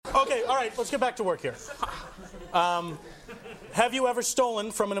Okay, all right, let's get back to work here. Have you ever stolen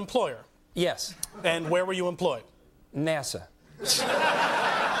from an employer? Yes. And where were you employed? NASA.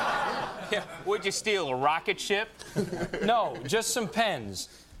 Yeah. Would you steal a rocket ship? No, just some pens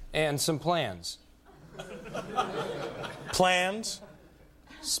and some plans. Plans?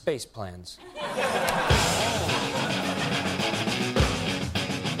 Space plans.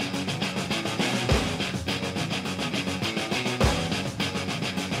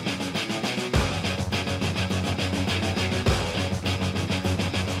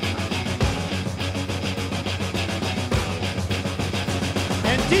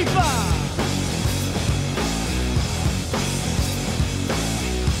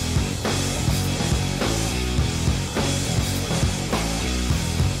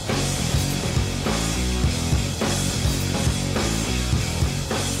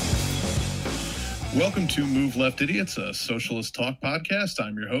 Welcome to Move Left Idiots, a socialist talk podcast.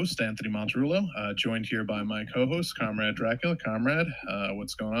 I'm your host, Anthony Monterullo, joined here by my co-host, Comrade Dracula. Comrade,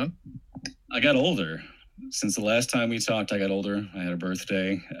 what's going on? I got older. Since the last time we talked, I got older. I had a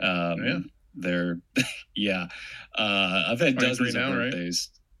birthday. Yeah. I've had dozens of birthdays.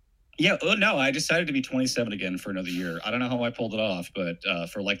 Right? Yeah. Oh, no, I decided to be 27 again for another year. I don't know how I pulled it off, but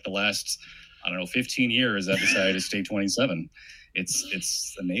for like the last, 15 years, I decided to stay 27.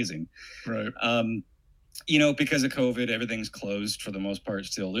 It's amazing. Right. Because of COVID, everything's closed for the most part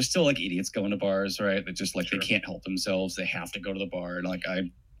still. There's still like idiots going to bars, right? That just like They can't help themselves. They have to go to the bar. And like I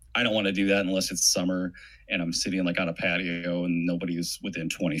don't want to do that unless it's summer and I'm sitting like on a patio and nobody's within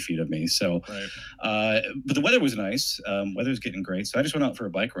 20 feet of me. So, but the weather was nice. Weather's getting great. So I just went out for a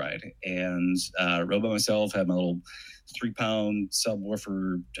bike ride and rode by myself, had my little 3-pound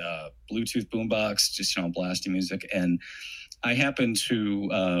subwoofer, Bluetooth boombox, just, blasting music. And I happened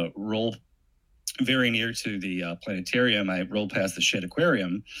to roll very near to the planetarium. I rolled past the Shed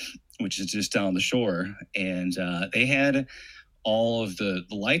Aquarium, which is just down the shore. And they had all of the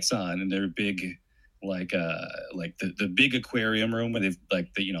lights on in their big, the big aquarium room where they've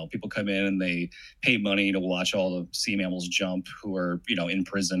people come in and they pay money to watch all the sea mammals jump who are, in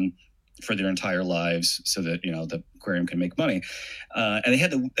prison for their entire lives so that, the aquarium can make money. And they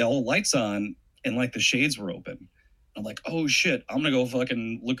had all the lights on and like the shades were open. I'm like, oh shit, I'm gonna go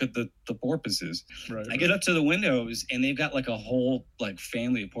fucking look at the porpoises. Right. I get up to the windows and they've got like a whole like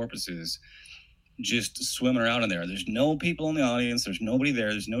family of porpoises just swimming around in there. There's no people in the audience. There's nobody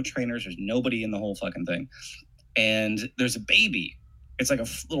there. There's no trainers. There's nobody in the whole fucking thing. And there's a baby. It's like a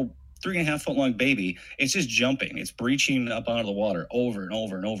little 3.5 foot long baby. It's just jumping. It's breaching up out of the water over and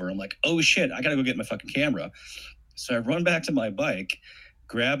over and over. I'm like, oh shit, I gotta go get my fucking camera. So I run back to my bike,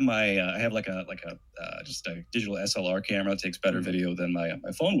 grab my, I have just a digital SLR camera. It takes better video than my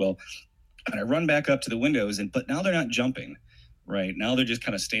phone will. And I run back up to the windows but now they're not jumping. Right now, they're just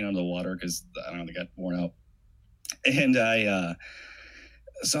kind of staying under the water because they got worn out. And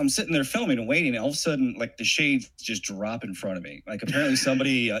so I'm sitting there filming and waiting. And all of a sudden, like the shades just drop in front of me. Like apparently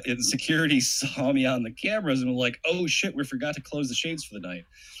somebody in security saw me on the cameras and was like, "Oh shit, we forgot to close the shades for the night."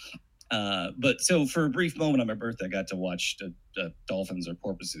 But so for a brief moment on my birthday, I got to watch the dolphins or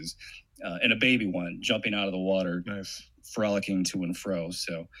porpoises and a baby one jumping out of the water, nice, frolicking to and fro.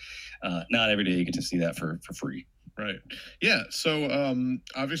 So not every day you get to see that for free. Right. Yeah. So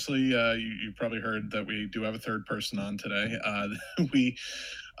obviously you probably heard that we do have a third person on today. Today's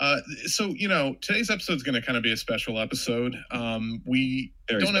episode is going to kind of be a special episode. We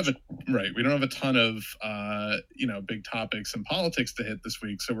don't have a ton of big topics and politics to hit this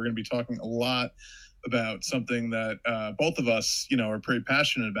week. So we're going to be talking a lot about something that both of us, are pretty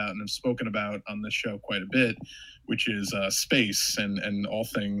passionate about and have spoken about on this show quite a bit, which is space and all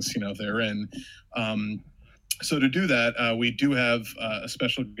things, therein. So to do that, we do have a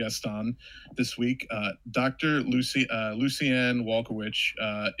special guest on this week. Dr. Lucianne Walkowicz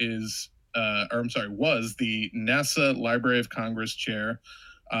was the NASA Library of Congress chair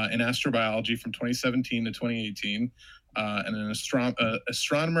in astrobiology from 2017 to 2018, and an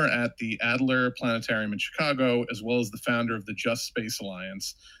astronomer at the Adler Planetarium in Chicago, as well as the founder of the Just Space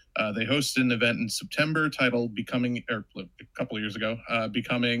Alliance. They hosted an event in September titled a couple of years ago,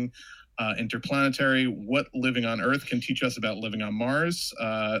 Becoming Interplanetary, What Living on Earth Can Teach Us About Living on Mars.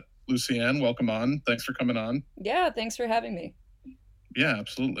 Lucianne, welcome on. Thanks for coming on. Yeah, thanks for having me. Yeah,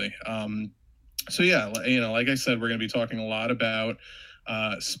 absolutely. Like I said, we're going to be talking a lot about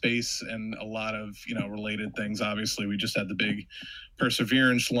space and a lot of, related things. Obviously, we just had the big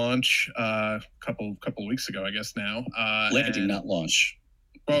Perseverance launch a couple of weeks ago, I guess now. Landing, not launch.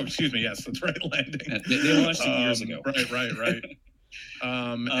 Oh, excuse me. Yes, that's right. Landing. They launched 2 years ago. Right.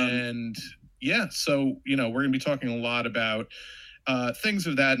 So, we're going to be talking a lot about things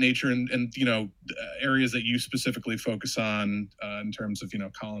of that nature, and areas that you specifically focus on in terms of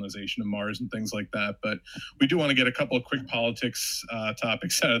colonization of Mars and things like that. But we do want to get a couple of quick politics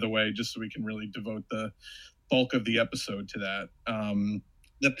topics out of the way, just so we can really devote the bulk of the episode to that.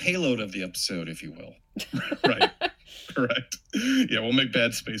 The payload of the episode, if you will. Right. Correct. Yeah, we'll make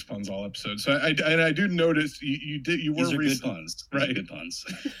bad space puns all episode. So I do notice you were These are recently, good puns. Right? Good puns.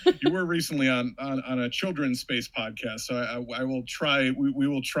 You were recently on a children's space podcast, so I will try. We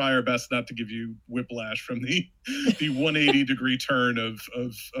will try our best not to give you whiplash from the 180 degree turn of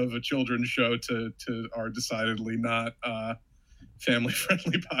a children's show to our decidedly not family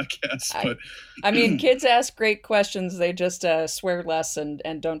friendly podcast. But I mean, kids ask great questions. They just swear less and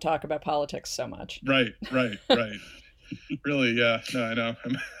don't talk about politics so much. Right. Really, yeah. No, I know.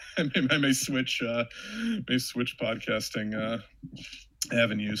 I may switch podcasting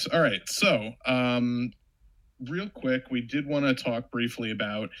avenues. All right. So, real quick, we did want to talk briefly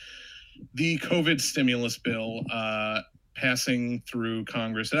about the COVID stimulus bill passing through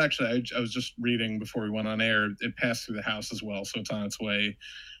Congress. And actually, I was just reading before we went on air. It passed through the House as well, so it's on its way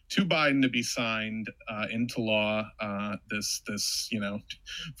to Biden to be signed into law. This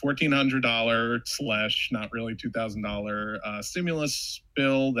 $1,400 / not really $2,000 stimulus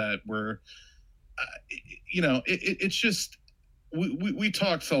bill that we're it's just we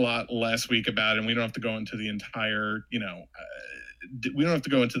talked a lot last week about it, and we don't have to go into the entire we don't have to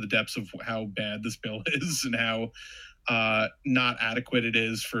go into the depths of how bad this bill is and how not adequate it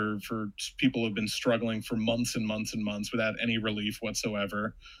is for people who have been struggling for months and months and months without any relief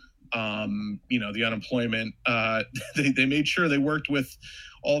whatsoever. The unemployment, they made sure they worked with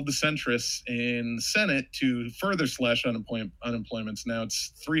all of the centrists in the Senate to further slash unemployment. So now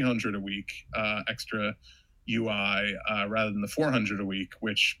it's $300 a week extra UI rather than the $400 a week,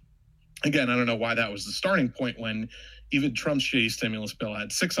 which, again, I don't know why that was the starting point when even Trump's shitty stimulus bill had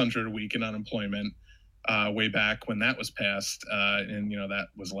 $600 a week in unemployment way back when that was passed, and that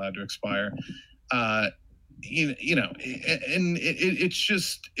was allowed to expire. It's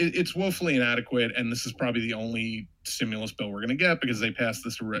woefully inadequate, and this is probably the only stimulus bill we're going to get because they passed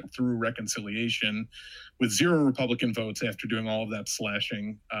this through reconciliation with 0 Republican votes after doing all of that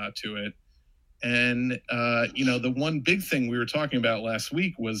slashing to it. And the one big thing we were talking about last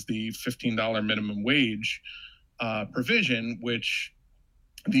week was the $15 minimum wage provision, which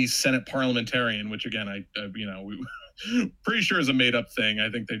the Senate parliamentarian, which again, we pretty sure is a made up thing. I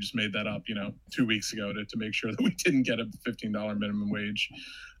think they just made that up, 2 weeks ago to make sure that we didn't get a $15 minimum wage,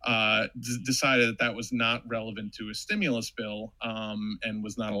 decided that was not relevant to a stimulus bill and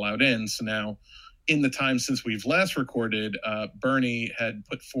was not allowed in. So now in the time since we've last recorded, Bernie had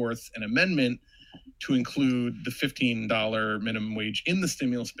put forth an amendment to include the $15 minimum wage in the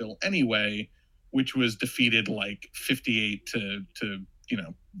stimulus bill anyway, which was defeated like 58 to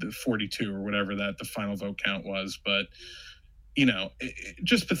the 42 or whatever that the final vote count was. But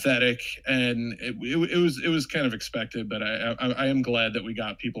just pathetic, and it was kind of expected. But I am glad that we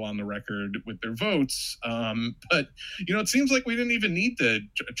got people on the record with their votes. But it seems like we didn't even need to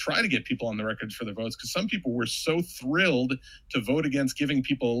try to get people on the record for their votes, because some people were so thrilled to vote against giving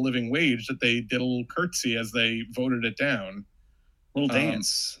people a living wage that they did a little curtsy as they voted it down. A little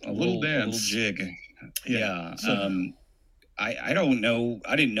dance, a little jig. Yeah. I don't know.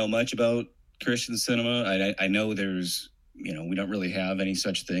 I didn't know much about Christian cinema. I know there's, we don't really have any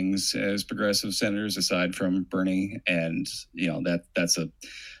such things as progressive senators aside from Bernie, and that's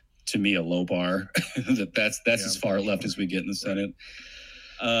to me a low bar. that's as far left as we get in the Senate.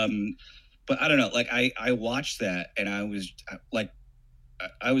 But I don't know. Like I watched that and I was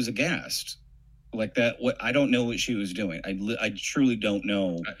aghast. Like that. What I don't know what she was doing. I truly don't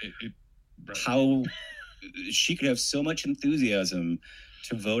know how she could have so much enthusiasm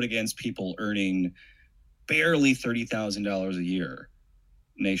to vote against people earning barely $30,000 a year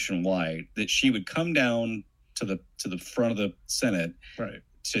nationwide, that she would come down to the front of the Senate, right,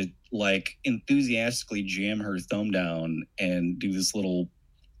 to like enthusiastically jam her thumb down and do this little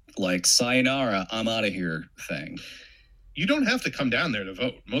like sayonara, I'm out of here thing. You don't have to come down there to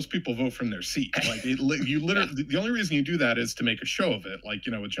vote. Most people vote from their seat. Like you literally, the only reason you do that is to make a show of it. Like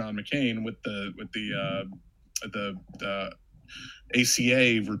with John McCain with the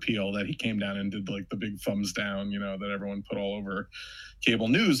ACA repeal that he came down and did like the big thumbs down. That everyone put all over cable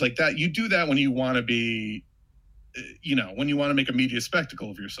news like that. You do that when you want to be, when you want to make a media spectacle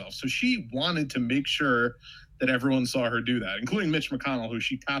of yourself. So she wanted to make sure that everyone saw her do that, including Mitch McConnell, who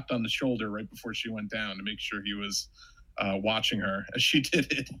she tapped on the shoulder right before she went down to make sure he was watching her as she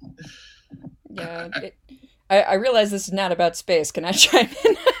did it. Yeah, I realize this is not about space. Can I chime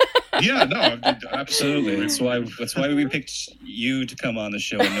in? Yeah, no, absolutely. That's why we picked you to come on the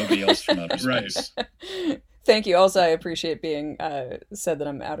show and nobody else from outer space. Right. Thank you. Also, I appreciate being said that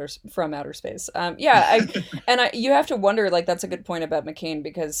I'm from outer space. You have to wonder, like, that's a good point about McCain,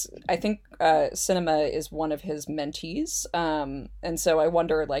 because I think cinema is one of his mentees, and so I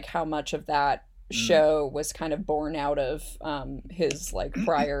wonder, like, how much of that show was kind of born out of his like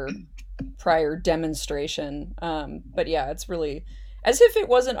prior demonstration. But yeah, it's really as if it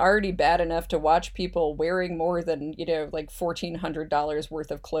wasn't already bad enough to watch people wearing more than, like $1,400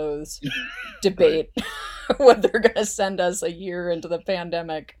 worth of clothes debate what they're going to send us a year into the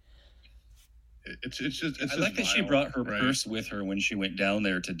pandemic. It's I like that she brought her purse with her when she went down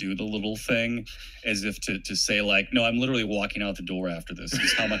there to do the little thing, as if to say, like, no, I'm literally walking out the door after this. This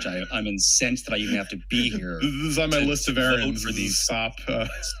is how much I'm incensed that I even have to be here. This is on my list of errands for these stop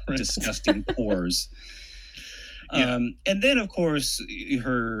disgusting pores. Yeah. And then, of course,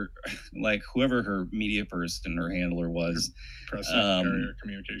 whoever her media person, her handler was, press carrier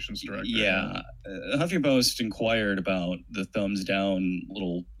communications director. Yeah, Huffington Post inquired about the thumbs down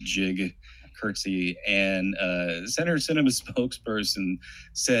little jig curtsy, and Senator Sinema's spokesperson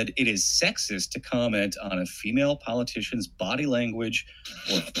said it is sexist to comment on a female politician's body language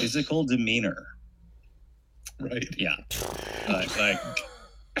or physical demeanor. Right. Yeah.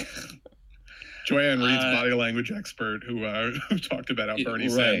 Joanne Reed's body language expert, who talked about how Bernie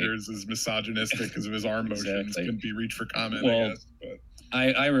Sanders is misogynistic because of his arm motions, couldn't be reached for comment. Well, I guess. But.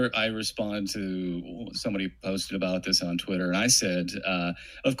 I responded to somebody posted about this on Twitter, and I said,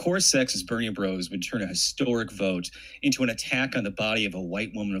 of course, sexist Bernie bros would turn a historic vote into an attack on the body of a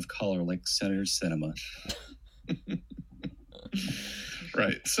white woman of color like Senator Sinema.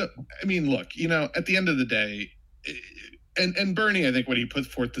 Right. So, I mean, look, at the end of the day, and Bernie, I think when he put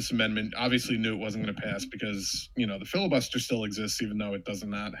forth this amendment, obviously knew it wasn't going to pass because, the filibuster still exists, even though it does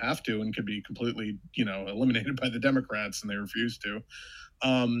not have to and could be completely, eliminated by the Democrats, and they refused to.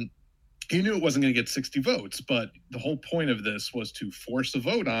 He knew it wasn't going to get 60 votes, but the whole point of this was to force a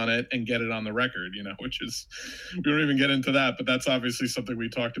vote on it and get it on the record, which is, we don't even get into that, but that's obviously something we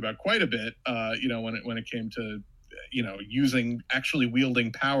talked about quite a bit, when it came to, actually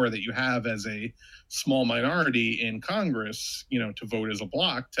wielding power that you have as a small minority in Congress, to vote as a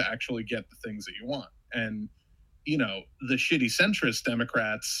bloc to actually get the things that you want. And, the shitty centrist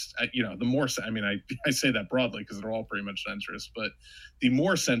Democrats, the more, I say that broadly because they're all pretty much centrist, but the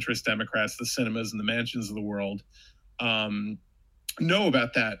more centrist Democrats, the Sinemas and the Mansions of the world, know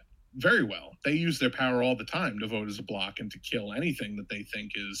about that very well. They use their power all the time to vote as a bloc and to kill anything that they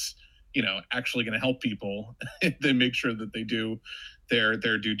think is, actually going to help people. They make sure that they do their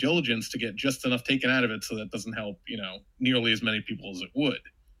due diligence to get just enough taken out of it so that doesn't help, nearly as many people as it would.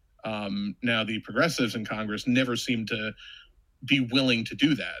 Now, the progressives in Congress never seem to be willing to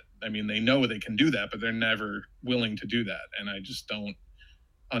do that. I mean, they know they can do that, but they're never willing to do that. And I just don't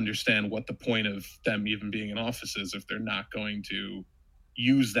understand what the point of them even being in office is if they're not going to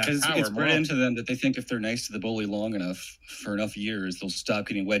use that power. It's bred into them that they think if they're nice to the bully long enough, for enough years, they'll stop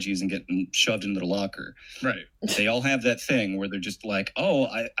getting wedgies and getting shoved into the locker. Right. They all have that thing where they're just like, oh,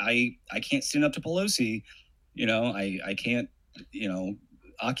 I can't stand up to Pelosi. I can't,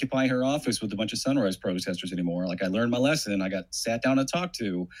 occupy her office with a bunch of Sunrise protesters anymore. Like, I learned my lesson. I got sat down to talk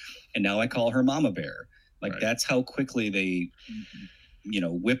to, and now I call her Mama Bear. Like, right. That's how quickly they,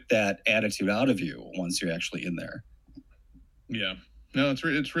 whip that attitude out of you once you're actually in there. Yeah. No, it's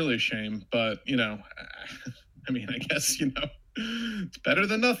really a shame, but I guess it's better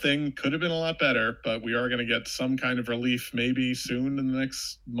than nothing. Could have been a lot better, but we are going to get some kind of relief maybe soon in the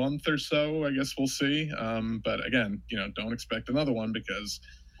next month or so. I guess we'll see. But again, don't expect another one because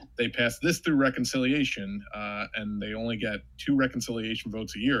they passed this through reconciliation, and they only get 2 reconciliation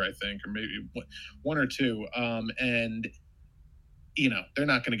votes a year, I think, or maybe 1 or 2. And they're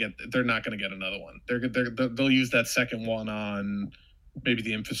not going to get another one. They'll use that second one on maybe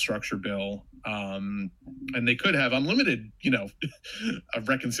the infrastructure bill, and they could have unlimited,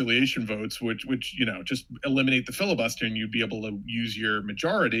 reconciliation votes, which just eliminate the filibuster, and you'd be able to use your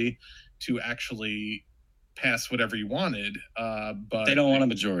majority to actually pass whatever you wanted. But they don't want a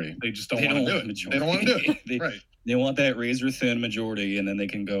majority. They just don't want to do it. They don't want to do it. Right. They want that razor thin majority, and then they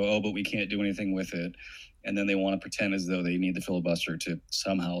can go, oh, but we can't do anything with it. And then they want to pretend as though they need the filibuster to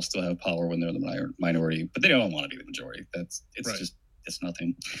somehow still have power when they're the minority. But they don't want to be the majority. It's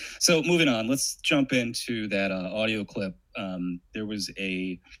nothing. So moving on, let's jump into that audio clip. There was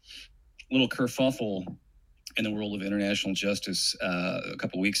a little kerfuffle in the world of international justice a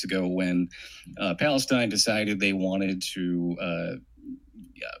couple of weeks ago when Palestine decided they wanted to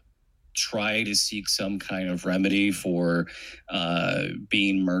try to seek some kind of remedy for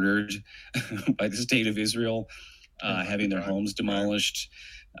being murdered by the state of Israel, having their homes demolished,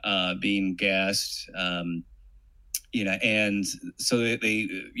 being gassed. And so they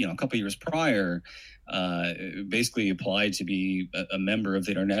a couple of years prior, basically applied to be a member of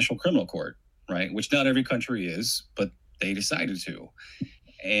the International Criminal Court, right? Which not every country is, but they decided to.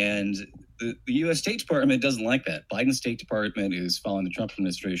 And the U.S. State Department doesn't like that. Biden's State Department is following the Trump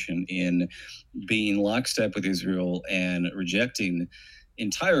administration in being lockstep with Israel and rejecting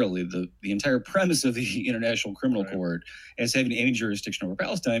entirely the entire premise of the International Criminal Court as having any jurisdiction over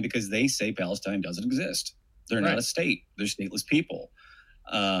Palestine, because they say Palestine doesn't exist. They're not a state. They're stateless people.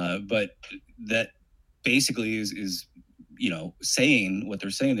 But that basically is saying what they're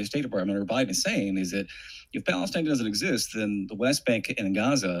saying. The State Department or Biden is saying is that if Palestine doesn't exist, then the West Bank and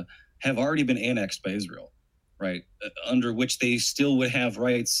Gaza have already been annexed by Israel, right? Under which they still would have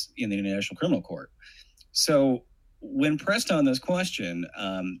rights in the International Criminal Court. So when pressed on this question,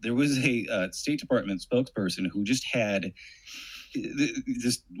 there was a State Department spokesperson who just had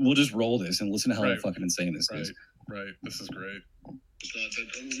we'll just roll this and listen to how fucking insane this is. Right. This is great. So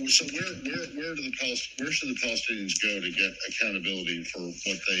where should the Palestinians go to get accountability for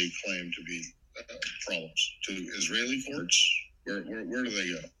what they claim to be problems? To Israeli courts? Where do they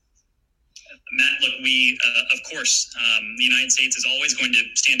go? Matt, look, we, of course, the United States is always going to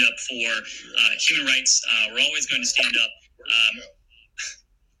stand up for human rights. We're always going to stand up.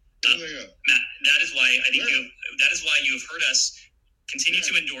 Where do they go? Matt, that is why you have heard us continue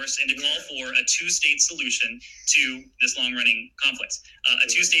to endorse and to call for a two-state solution to this long-running conflict. A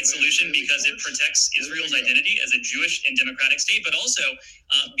two-state solution because it protects Israel's identity as a Jewish and democratic state, but also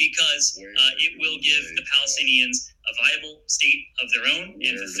because it will give the Palestinians a viable state of their own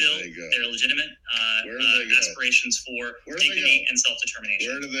and fulfill their legitimate aspirations for dignity and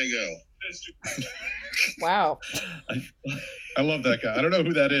self-determination. Where do they go? Wow. I love that guy. I don't know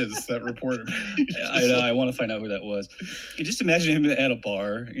who that is, that reporter. I know. I want to find out who that was. You just imagine him at a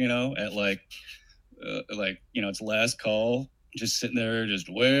bar, at it's last call, just sitting there, just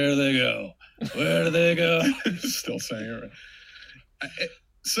where do they go? Where do they go? Still saying it right.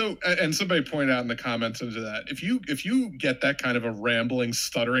 So, and somebody pointed out in the comments into that, if you get that kind of a rambling,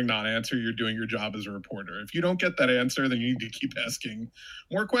 stuttering non-answer, you're doing your job as a reporter. If you don't get that answer, then you need to keep asking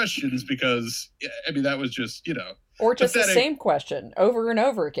more questions, because, that was just, Or just pathetic. The same question over and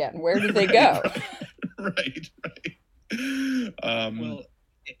over again. Where did they go? Right. Well,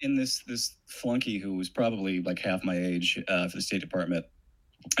 in this flunky who was probably like half my age for the State Department,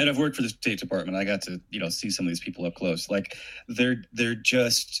 and I've worked for the State Department. I got to, see some of these people up close. Like they're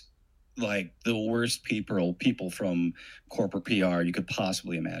just like the worst people from corporate PR you could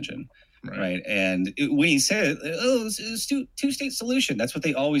possibly imagine. Right. And when he said, it's a two-state solution, that's what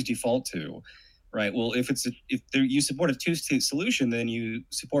they always default to. Right. Well, if you support a two-state solution, then you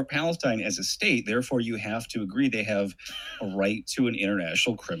support Palestine as a state. Therefore, you have to agree they have a right to an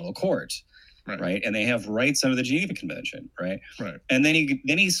international criminal court. Right. And they have rights under the Geneva Convention. Right. And then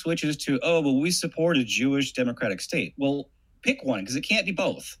he switches to, we support a Jewish democratic state. Well, pick one, because it can't be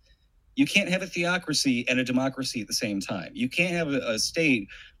both. You can't have a theocracy and a democracy at the same time. You can't have a state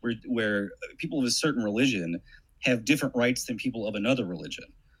where people of a certain religion have different rights than people of another religion.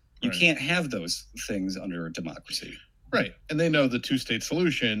 You can't have those things under a democracy. Right. And they know the two-state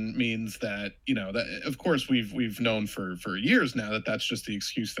solution means that, that of course we've known for years now that that's just the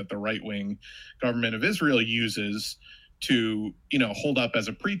excuse that the right-wing government of Israel uses to, hold up as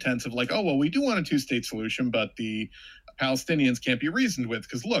a pretense of like, we do want a two-state solution, but the Palestinians can't be reasoned with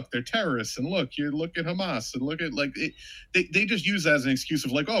because look, they're terrorists, and look at Hamas, and look at they just use that as an excuse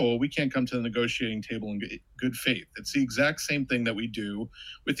of like, we can't come to the negotiating table in good faith. It's the exact same thing that we do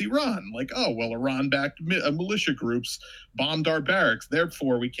with Iran. Like, Iran-backed militia groups bombed our barracks,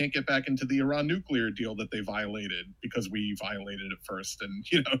 therefore we can't get back into the Iran nuclear deal that they violated because we violated it first, and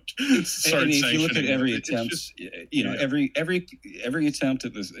and if you look at every attempt, every attempt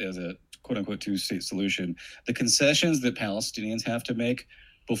at this as a quote-unquote two-state solution, the concessions that Palestinians have to make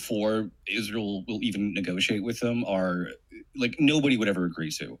before Israel will even negotiate with them are like nobody would ever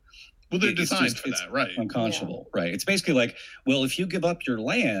agree to. Well, they're designed for that, right? Unconscionable, right? It's basically like, if you give up your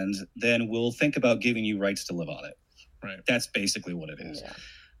land, then we'll think about giving you rights to live on it. Right. That's basically what it is.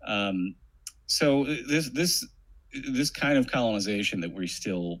 Yeah. So this kind of colonization that we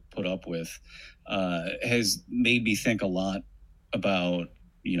still put up with has made me think a lot about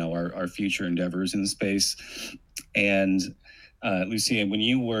our future endeavors in space. And Lucia, when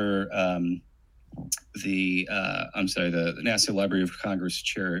you were the NASA Library of Congress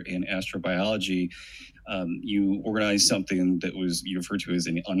chair in astrobiology, You organized something that you referred to as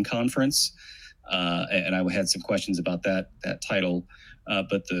an unconference, and I had some questions about that title.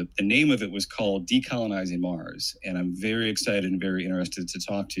 But the name of it was called Decolonizing Mars, and I'm very excited and very interested to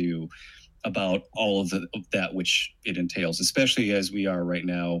talk to you about all of that which it entails, especially as we are right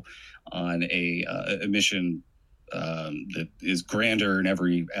now on a mission that is grander in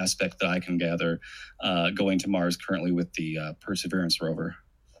every aspect that I can gather, going to Mars currently with the Perseverance rover.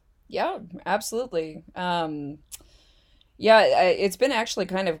 Yeah, absolutely. Yeah, it's been actually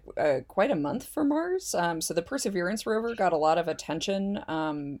kind of quite a month for Mars. So the Perseverance rover got a lot of attention,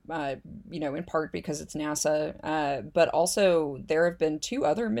 in part because it's NASA, but also there have been two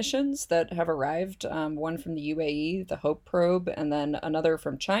other missions that have arrived, one from the UAE, the Hope probe, and then another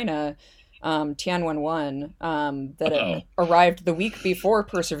from China, Tianwen-1, that arrived the week before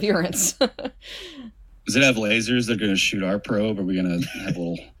Perseverance. Does it have lasers that are going to shoot our probe? Are we going to have a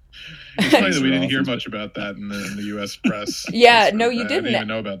little... It's funny that we didn't hear much about that in the U.S. press. Yeah, no, you didn't. I didn't even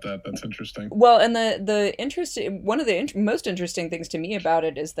know about that. That's interesting. Well, and one of the most interesting things to me about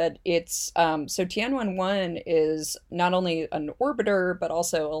it is that it's so Tianwen-1 is not only an orbiter but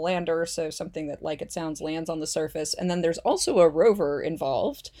also a lander, so something that, like it sounds, lands on the surface, and then there's also a rover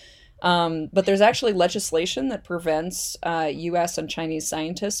involved. But there's actually legislation that prevents U.S. and Chinese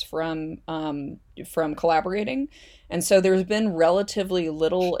scientists from collaborating. And so there's been relatively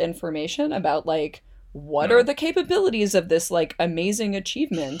little information about, like, what are the capabilities of this, like, amazing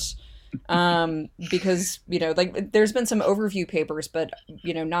achievement? Because, like, there's been some overview papers, but,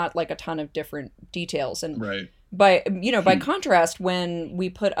 not, like, a ton of different details. And by contrast, when we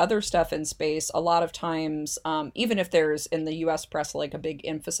put other stuff in space, a lot of times, even if there's in the U.S. press, like, a big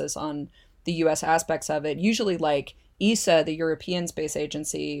emphasis on the U.S. aspects of it, usually, like, ESA, the European Space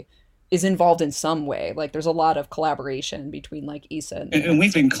Agency, is involved in some way. Like, there's a lot of collaboration between, like, ESA and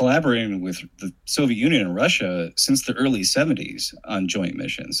we've been collaborating with the Soviet Union and Russia since the early 70s on joint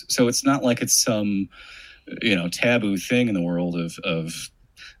missions. So it's not like it's some, taboo thing in the world of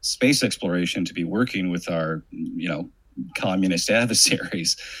space exploration to be working with our, communist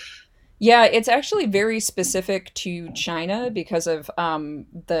adversaries. Yeah, it's actually very specific to China because of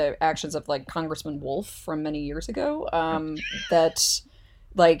the actions of, like, Congressman Wolf from many years ago. That,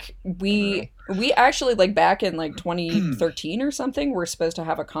 like, we actually, like, back in, like, 2013 or something, we're supposed to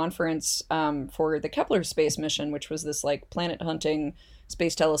have a conference for the Kepler space mission, which was this, like, planet hunting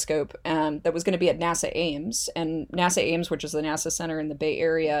space telescope that was going to be at NASA Ames. And NASA Ames, which is the NASA center in the Bay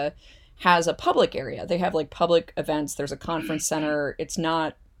Area, has a public area. They have, like, public events. There's a conference center. It's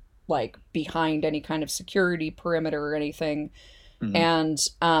not, like, behind any kind of security perimeter or anything. And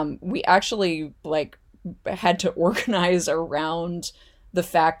we actually, like, had to organize around the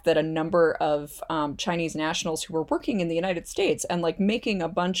fact that a number of Chinese nationals who were working in the United States and, like, making a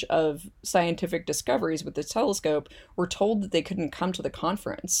bunch of scientific discoveries with this telescope were told that they couldn't come to the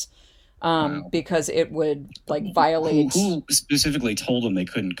conference because it would, like, violate... Who specifically told them they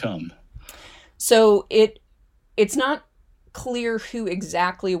couldn't come? So it's not clear who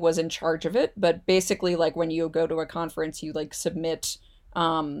exactly was in charge of it, but basically, like, when you go to a conference, you, like, submit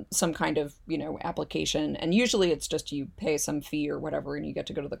some kind of, application, and usually it's just you pay some fee or whatever and you get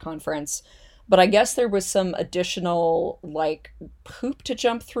to go to the conference. But I guess there was some additional, like, hoop to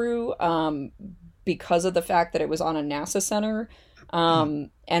jump through because of the fact that it was on a NASA center.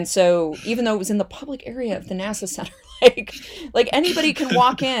 And so even though it was in the public area of the NASA center, like anybody can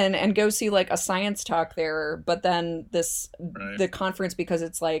walk in and go see, like, a science talk there, but then the conference, because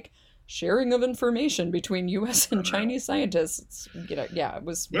it's, like, sharing of information between U.S. and Chinese scientists. It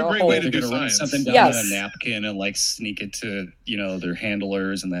was a great way to do science. Something down on a napkin and, like, sneak it to their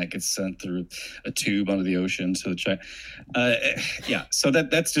handlers, and that gets sent through a tube under the ocean. So so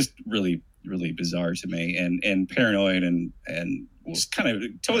that's just really, really bizarre to me, and paranoid, and just kind of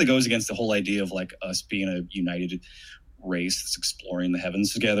totally goes against the whole idea of, like, us being a united race that's exploring the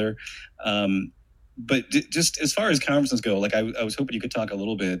heavens together. But just as far as conferences go, like, I was hoping you could talk a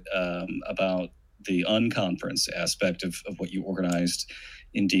little bit about the unconference aspect of what you organized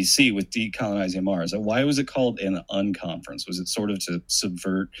in D.C. with Decolonizing Mars. Why was it called an unconference? Was it sort of to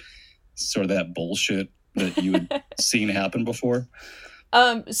subvert sort of that bullshit that you had seen happen before?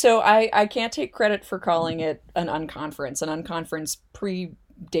 So I can't take credit for calling it an unconference. An unconference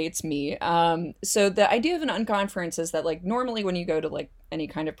predates me. So the idea of an unconference is that, like, normally when you go to, like, any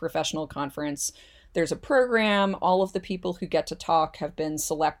kind of professional conference, there's a program. All of the people who get to talk have been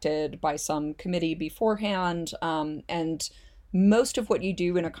selected by some committee beforehand. And most of what you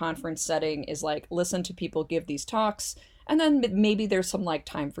do in a conference setting is, like, listen to people give these talks And then maybe there's some like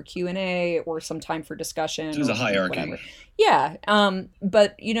time for Q&A or some time for discussion. There's a hierarchy. Whatever. Yeah.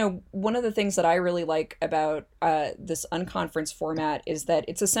 But, you know, one of the things that I really like about this unconference format is that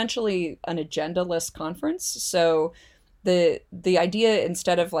it's essentially an agenda-less conference. So the idea,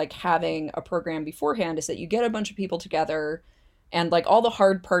 instead of like having a program beforehand, is that you get a bunch of people together, and like all the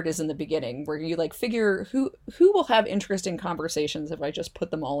hard part is in the beginning, where you like figure who will have interesting conversations if I just put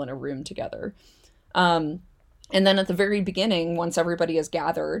them all in a room together. And then at the very beginning, once everybody is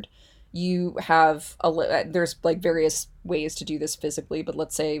gathered, you have there's like various ways to do this physically, but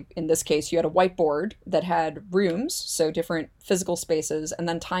let's say in this case you had a whiteboard that had rooms, so different physical spaces, and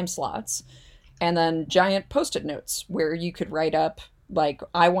then time slots, and then giant post-it notes where you could write up like,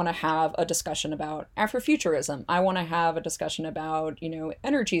 I want to have a discussion about Afrofuturism. I want to have a discussion about, you know,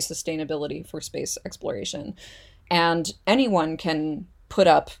 energy sustainability for space exploration. And anyone can put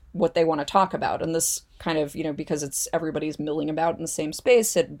up what they want to talk about. And this kind of, you know, because it's everybody's milling about in the same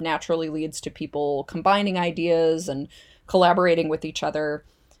space, it naturally leads to people combining ideas and collaborating with each other.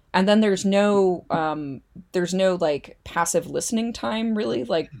 And then there's no like passive listening time, really.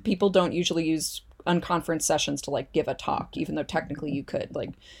 Like, people don't usually use unconference sessions to like give a talk, even though technically you could. Like,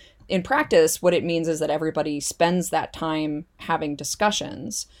 in practice, what it means is that everybody spends that time having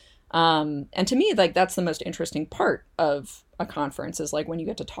discussions. And to me, like, that's the most interesting part of a conference, is like when you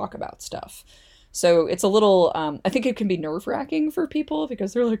get to talk about stuff. So it's a little, I think it can be nerve-wracking for people,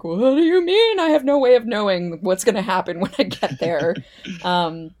 because they're like, what do you mean? I have no way of knowing what's going to happen when I get there.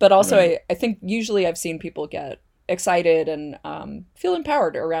 But also, right. I think usually I've seen people get excited and feel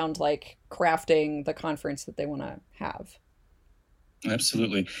empowered around like crafting the conference that they want to have.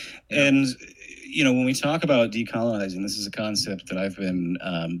 Absolutely. And, you know, when we talk about decolonizing, this is a concept that I've been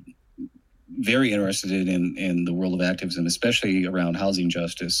very interested in the world of activism, especially around housing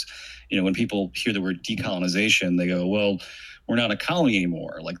justice. You know, when people hear the word decolonization, they go, well, we're not a colony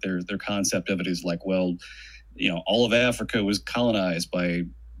anymore. Like, their concept of it is like, well, you know, all of Africa was colonized by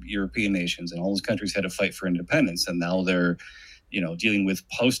European nations, and all those countries had to fight for independence, and now they're, you know, dealing with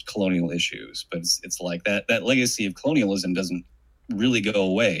post-colonial issues. But it's like that legacy of colonialism doesn't really go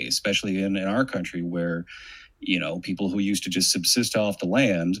away, especially in our country, where, you know, people who used to just subsist off the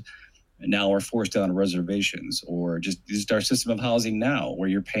land now are forced down reservations, or just our system of housing now, where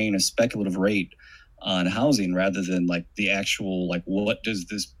you're paying a speculative rate on housing rather than like the actual, like, what does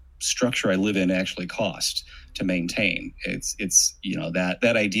this structure I live in actually cost to maintain? It's you know, that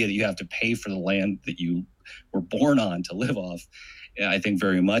idea that you have to pay for the land that you were born on to live off, I think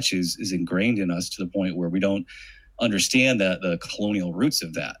very much is ingrained in us, to the point where we don't understand the colonial roots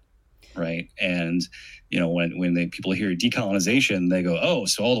of that, right? And you know, when people hear decolonization, they go, oh,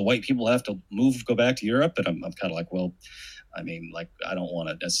 so all the white people have to go back to Europe? And I'm kind of like, well, I mean, like, I don't want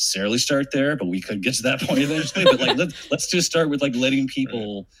to necessarily start there, but we could get to that point eventually. But like, let's just start with like letting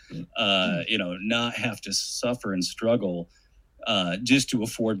people, you know, not have to suffer and struggle just to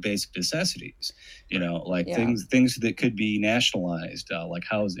afford basic necessities. You know, like things that could be nationalized, like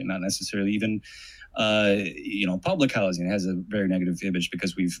housing, not necessarily even, you know, public housing has a very negative image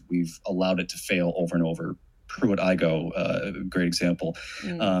because we've allowed it to fail over and over. Pruitt-Igoe, great example.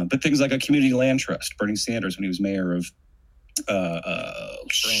 But things like a community land trust. Bernie Sanders, when he was mayor of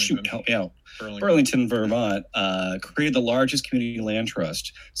Burlington, Vermont, created the largest community land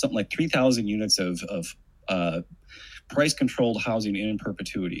trust, something like 3,000 units of price-controlled housing in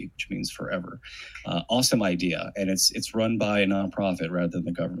perpetuity, which means forever. Awesome idea, and it's run by a nonprofit rather than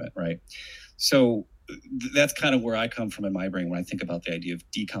the government, right? So that's kind of where I come from in my brain when I think about the idea of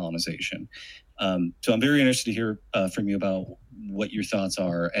decolonization. So I'm very interested to hear from you about what your thoughts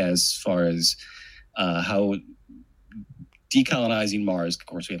are as far as how decolonizing Mars. Of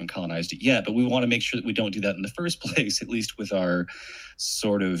course, we haven't colonized it yet, but we want to make sure that we don't do that in the first place, at least with our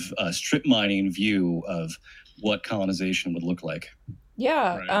sort of strip mining view of what colonization would look like.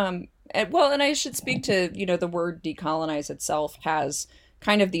 Yeah. Right. And I should speak to, you know, the word decolonize itself has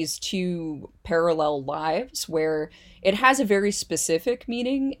kind of these two parallel lives, where it has a very specific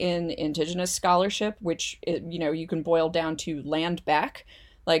meaning in Indigenous scholarship, which, you know, you can boil down to land back.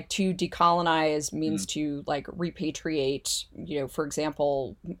 Like, to decolonize means to like repatriate, you know, for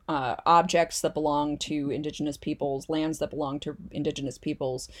example, objects that belong to Indigenous peoples, lands that belong to Indigenous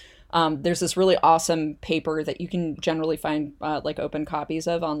peoples. There's this really awesome paper that you can generally find like open copies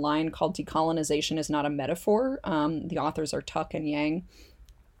of online called "Decolonization is Not a Metaphor." The authors are Tuck and Yang.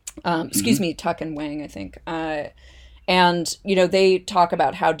 Tuck and Wang, I think. And, you know, they talk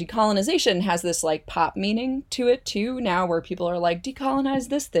about how decolonization has this like pop meaning to it too now, where people are like, decolonize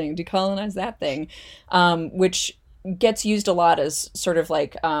this thing, decolonize that thing, which gets used a lot as sort of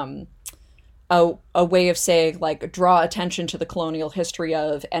like a way of saying, like, draw attention to the colonial history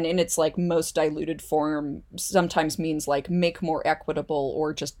of, and in its, like, most diluted form, sometimes means, like, make more equitable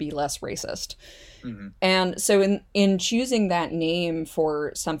or just be less racist. Mm-hmm. And so in choosing that name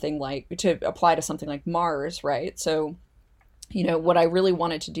for something like, to apply to something like Mars, right? So, you know, what I really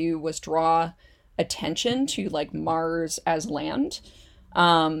wanted to do was draw attention to, like, Mars as land.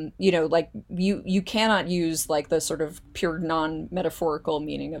 You know, like, you cannot use, like, the sort of pure non-metaphorical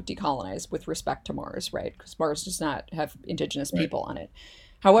meaning of decolonize with respect to Mars, right? Because Mars does not have indigenous people on it.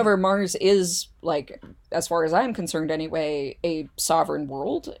 However, Mars is, like, as far as I'm concerned anyway, a sovereign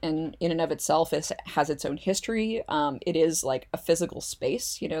world, and in and of itself has its own history. It is, like, a physical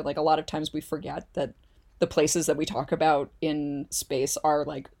space, you know, like, a lot of times we forget that the places that we talk about in space are,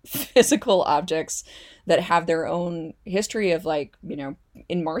 like, physical objects that have their own history of, like, you know,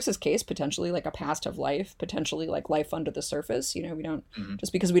 in Mars's case, potentially, like, a past of life, potentially, like, life under the surface. You know, we don't,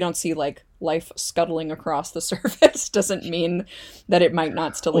 just because we don't see, like, life scuttling across the surface doesn't mean that it might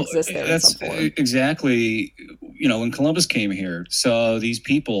not still exist there. That's exactly, you know, when Columbus came here, saw these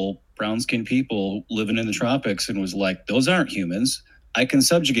people, brown-skinned people living in the tropics, and was like, those aren't humans. I can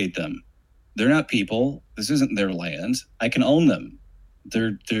subjugate them. They're not people. This isn't their land. I can own them.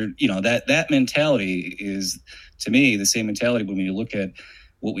 They're you know, that mentality is, to me, the same mentality when we look at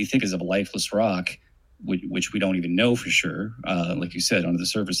what we think is a lifeless rock, which we don't even know for sure. Like you said, under the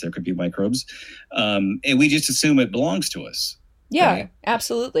surface there could be microbes, and we just assume it belongs to us. Yeah, right?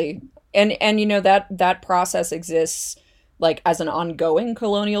 Absolutely. And you know, that process exists, like, as an ongoing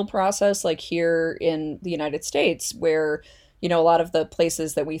colonial process, like here in the United States, where, you know, a lot of the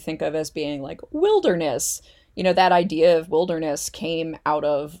places that we think of as being, like, wilderness, you know, that idea of wilderness came out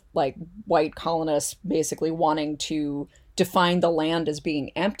of, like, white colonists basically wanting to define the land as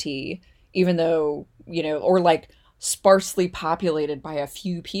being empty, even though, you know, or, like, sparsely populated by a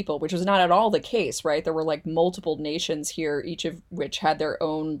few people, which was not at all the case, right? There were, like, multiple nations here, each of which had their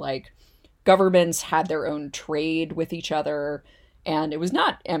own, like, governments, had their own trade with each other, and it was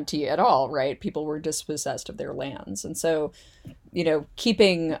not empty at all, right? People were dispossessed of their lands. And so, you know,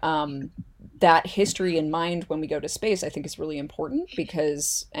 keeping that history in mind when we go to space, I think, is really important,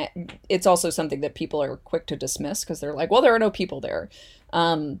 because it's also something that people are quick to dismiss because they're like, well, there are no people there.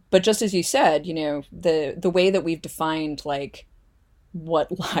 But just as you said, you know, the way that we've defined, like,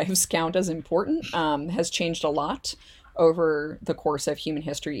 what lives count as important has changed a lot over the course of human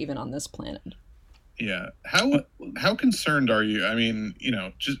history, even on this planet. Yeah. How concerned are you? I mean, you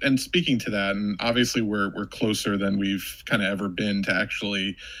know, just, and speaking to that, and obviously we're closer than we've kind of ever been to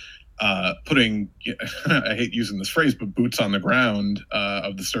actually putting, I hate using this phrase, but boots on the ground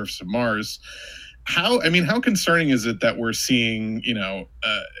of the surface of Mars. How concerning is it that we're seeing, you know,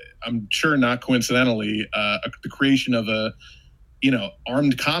 I'm sure not coincidentally, the creation of a, you know,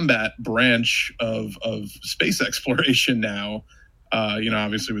 armed combat branch of space exploration now, you know,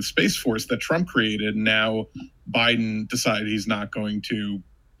 obviously with Space Force that Trump created. Now Biden decided he's not going to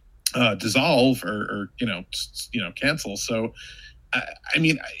dissolve or cancel. So, I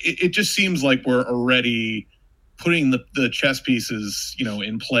mean, it just seems like we're already putting the chess pieces, you know,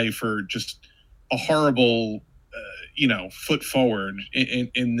 in play for just a horrible, you know, foot forward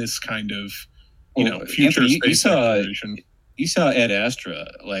in this kind of, you know, future Anthony, space exploration. You saw Ed Astra.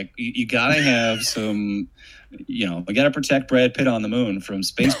 Like, you gotta have some, you know, we gotta protect Brad Pitt on the moon from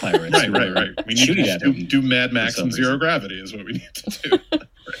space pirates. right. We need to do Mad Max and Zero Gravity is what we need to do.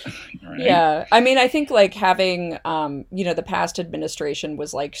 Right. Yeah, I mean, I think, like, having, you know, the past administration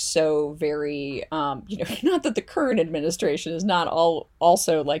was, like, so very, you know, not that the current administration is not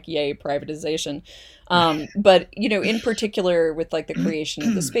also, like, yay, privatization. But, you know, in particular with, like, the creation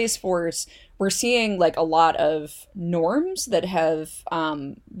of the Space Force, we're seeing, like, a lot of norms that have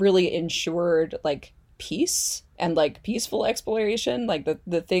really ensured, like, peace and, like, peaceful exploration, like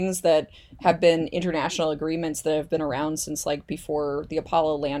the things that have been international agreements that have been around since, like, before the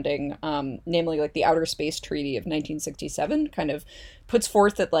Apollo landing, namely, like, the Outer Space Treaty of 1967 kind of puts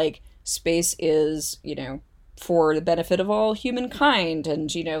forth that, like, space is, you know, for the benefit of all humankind,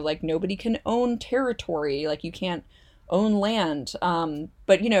 and, you know, like, nobody can own territory, like, you can't own land.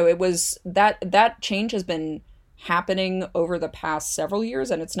 But, you know, it was that change has been happening over the past several years,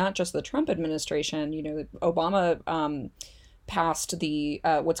 and it's not just the Trump administration. You know, Obama passed the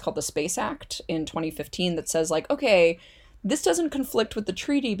what's called the Space Act in 2015 that says, like, okay, this doesn't conflict with the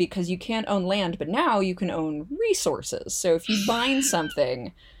treaty because you can't own land, but now you can own resources. So if you mine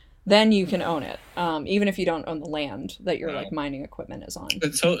something, then you can own it, even if you don't own the land that your like mining equipment is on.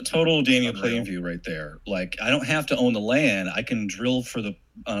 It's total Daniel Plainview right there. Like, I don't have to own the land. I can drill for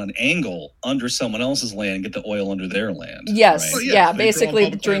an angle under someone else's land and get the oil under their land. Yes, right? Well, yes, yeah, they basically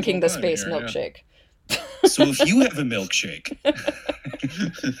draw drinking the public lands space all the time milkshake. So if you have a milkshake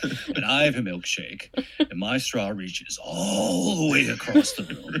and I have a milkshake and my straw reaches all the way across the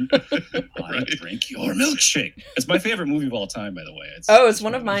room, I drink your milkshake. It's my favorite movie of all time, by the way. It's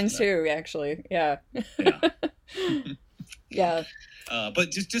one of mine too, actually. Yeah. Yeah. Yeah.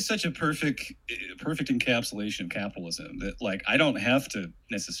 But just such a perfect encapsulation of capitalism that, like, I don't have to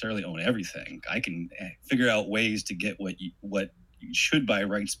necessarily own everything. I can figure out ways to get what should by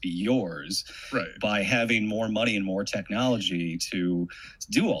rights be yours, right, by having more money and more technology to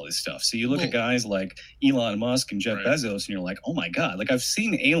do all this stuff. So you look at guys like Elon Musk and Jeff Bezos, and you're like, oh my God, like, I've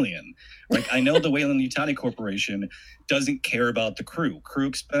seen Alien. Like, I know the Weyland-Yutani Corporation doesn't care about the crew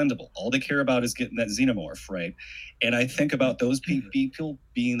expendable. All they care about is getting that xenomorph, right? And I think about those people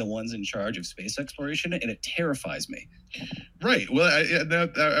being the ones in charge of space exploration, and it terrifies me. Right. Well,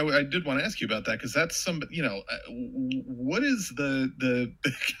 I did want to ask you about that, because that's some, what is the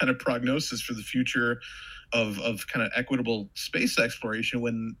kind of prognosis for the future of kind of equitable space exploration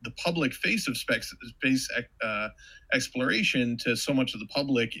when the public face of space exploration to so much of the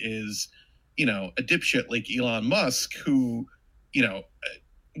public is, a dipshit like Elon Musk, who,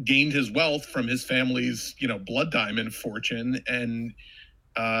 gained his wealth from his family's, blood diamond fortune, and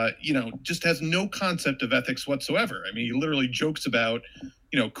just has no concept of ethics whatsoever. I mean, he literally jokes about,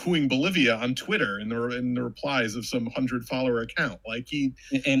 cooing Bolivia on Twitter in the replies of some 100-follower account. Like, he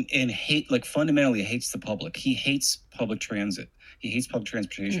fundamentally hates the public. He hates public transit. He hates public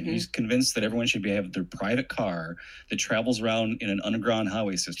transportation. Mm-hmm. He's convinced that everyone should have their private car that travels around in an underground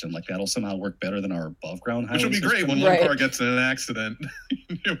highway system. Like, that'll somehow work better than our above ground highway system. Which will be great when one car gets in an accident.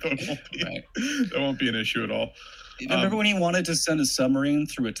 That won't be an issue at all. Remember when he wanted to send a submarine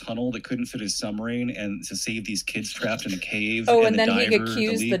through a tunnel that couldn't fit his submarine, and to save these kids trapped in a cave? Oh, and then he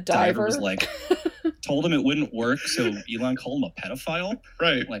accused the diver. Was like, told him it wouldn't work, so Elon called him a pedophile.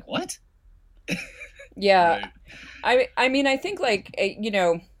 Right. Like, what? Yeah. Right. I mean, I think, like,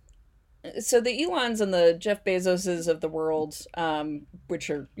 so the Elons and the Jeff Bezoses of the world, which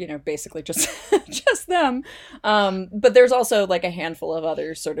are, basically just just them. But there's also, like, a handful of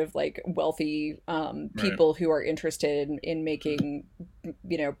other sort of, like, wealthy people who are interested in making,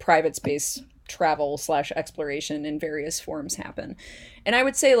 private space travel / exploration in various forms happen. And I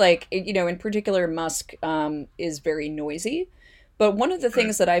would say, like, in particular, Musk is very noisy. But one of the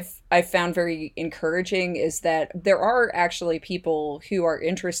things that I've found very encouraging is that there are actually people who are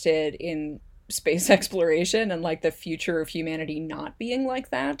interested in space exploration and, like, the future of humanity not being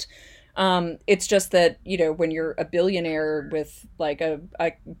like that. It's just that, when you're a billionaire with, like, a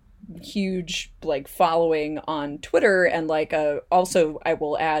huge, like, following on Twitter, and, like, also I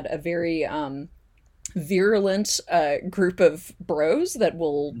will add a very virulent group of bros that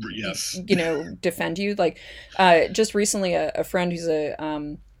will defend you. Like, just recently a friend who's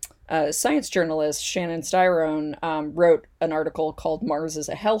a science journalist, Shannon Styrone, wrote an article called Mars is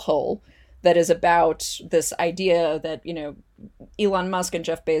a Hellhole, that is about this idea that, Elon Musk and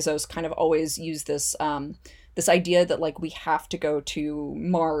Jeff Bezos kind of always use this this idea that, like, we have to go to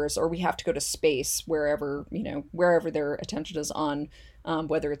Mars, or we have to go to space, wherever their attention is on,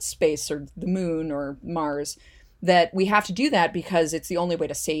 whether it's space or the moon or Mars, that we have to do that because it's the only way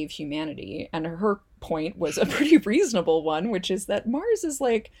to save humanity. And her point was a pretty reasonable one, which is that Mars is,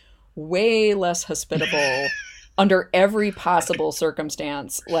 like, way less hospitable under every possible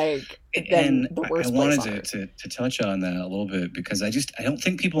circumstance, like, than the worst place on Earth. I wanted to touch on that a little bit, because I don't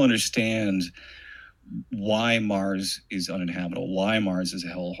think people understand why Mars is uninhabitable, why Mars is a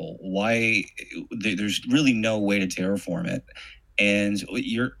hellhole, why there's really no way to terraform it. And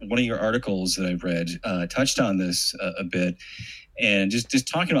one of your articles that I've read touched on this a bit, and just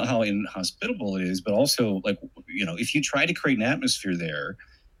talking about how inhospitable it is, but also, like, if you try to create an atmosphere there,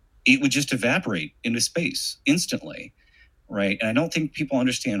 it would just evaporate into space instantly, right? And I don't think people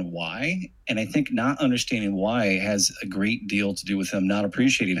understand why. And I think not understanding why has a great deal to do with them not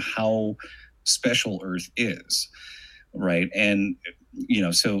appreciating how special Earth is, right? And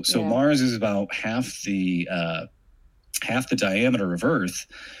so Mars is about half the diameter of Earth,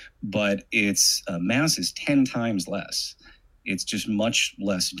 but its mass is 10 times less. It's just much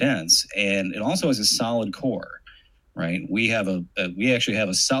less dense, and it also has a solid core, right? We actually have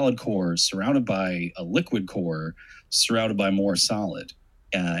a solid core surrounded by a liquid core surrounded by more solid,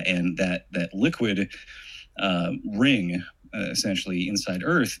 and that liquid ring, essentially inside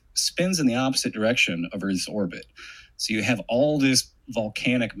Earth, spins in the opposite direction of Earth's orbit. So you have all this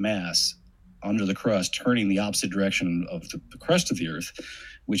volcanic mass under the crust turning the opposite direction of the crust of the Earth,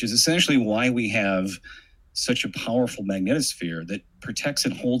 which is essentially why we have such a powerful magnetosphere that protects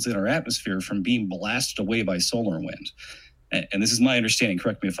and holds in our atmosphere from being blasted away by solar wind. And this is my understanding.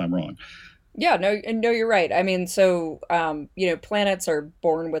 Correct me if I'm wrong. Yeah, no, you're right. I mean, so, planets are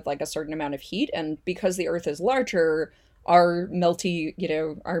born with like a certain amount of heat, and because the Earth is larger, our melty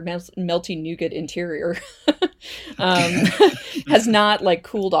nougat interior has not like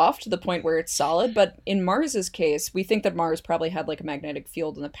cooled off to the point where it's solid. But in Mars's case, we think that Mars probably had like a magnetic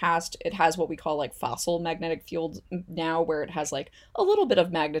field in the past. It has what we call like fossil magnetic fields now, where it has like a little bit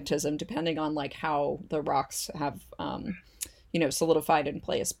of magnetism depending on like how the rocks have solidified in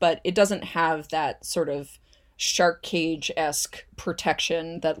place, but it doesn't have that sort of shark cage-esque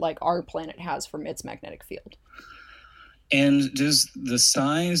protection that like our planet has from its magnetic field. And does the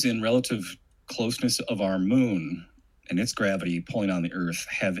size and relative closeness of our moon and its gravity pulling on the Earth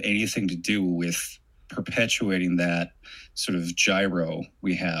have anything to do with perpetuating that sort of gyro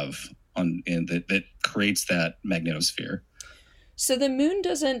we have that creates that magnetosphere? So the moon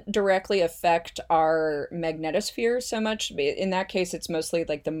doesn't directly affect our magnetosphere so much. In that case, it's mostly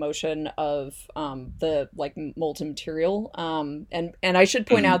like the motion of the like molten material. And I should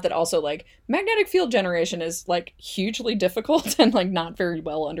point out that also like magnetic field generation is like hugely difficult and like not very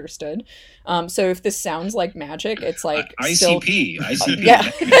well understood. So if this sounds like magic, it's like ICP.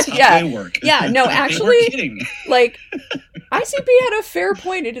 Yeah, that's how yeah, they work. Yeah. No, They actually, weren't kidding. like ICP had a fair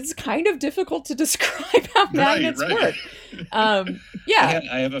point. It is kind of difficult to describe how magnets work. Yeah.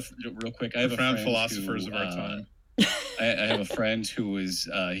 I have a real quick. I have Profound a friend philosophers who, of our time. I have a friend who was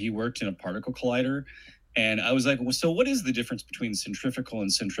he worked in a particle collider, and I was like, well, so what is the difference between centrifugal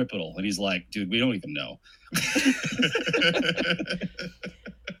and centripetal? And he's like, dude, we don't even know.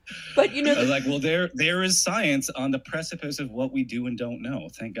 But I was like, well, there is science on the precipice of what we do and don't know.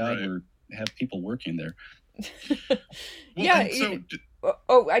 Thank God we have people working there. Yeah.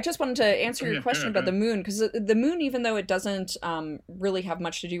 I just wanted to answer your question about the moon, because the moon, even though it doesn't really have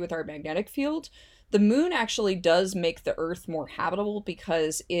much to do with our magnetic field, the moon actually does make the Earth more habitable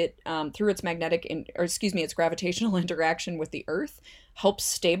because it, through its its gravitational interaction with the Earth, helps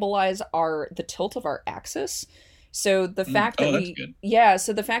stabilize the tilt of our axis. So the fact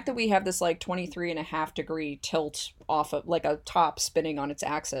that we have this like 23.5 degree tilt off of like a top spinning on its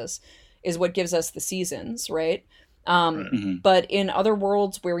axis is what gives us the seasons, right? But in other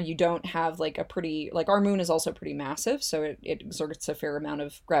worlds where you don't have like our moon is also pretty massive, so it exerts a fair amount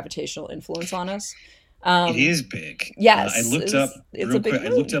of gravitational influence on us. It is big. Yes. I looked up real quick. I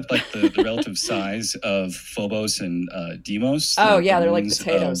looked up like the relative size of Phobos and Deimos. They're like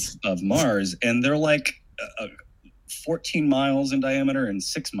potatoes of Mars, and they're like 14 miles in diameter and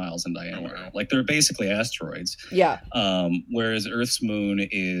 6 miles in diameter. Oh, wow. Like they're basically asteroids. Yeah. Whereas Earth's moon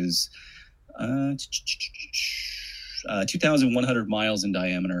is 2,100 miles in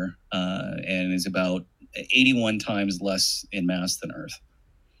diameter and is about 81 times less in mass than Earth.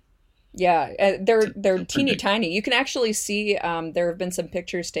 Yeah, they're teeny tiny. You can actually see there have been some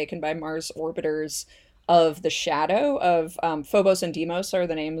pictures taken by Mars orbiters of the shadow of Phobos and Deimos are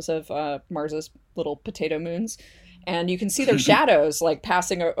the names of Mars's little potato moons, and you can see their shadows like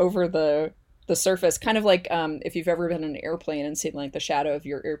passing over the surface, kind of like if you've ever been in an airplane and seen like the shadow of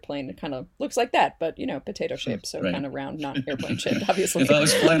your airplane, it kind of looks like that, but potato shaped, so kind of round, not airplane shaped, obviously. If I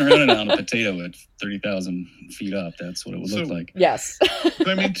was flying around on a potato at 30,000 feet up, that's what it would look like. Yes.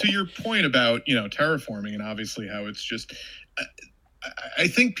 I mean, to your point about terraforming and obviously how it's just, I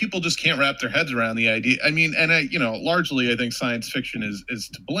think people just can't wrap their heads around the idea. I mean, and largely I think science fiction is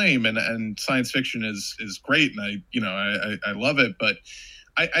to blame, and science fiction is great, and I love it, but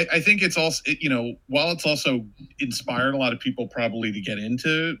I think it's also, while it's also inspired a lot of people probably to get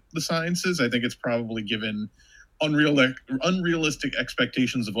into the sciences, I think it's probably given unrealistic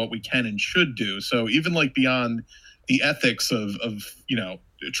expectations of what we can and should do. So even like beyond the ethics of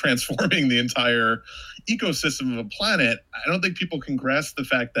transforming the entire ecosystem of a planet, I don't think people can grasp the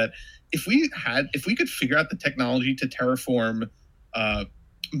fact that if we could figure out the technology to terraform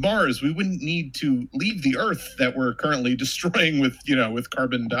Mars, we wouldn't need to leave the Earth that we're currently destroying with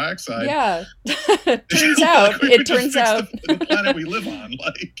carbon dioxide. Yeah. turns out the planet we live on,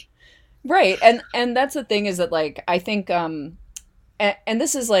 like. Right. And that's the thing, is that like I think and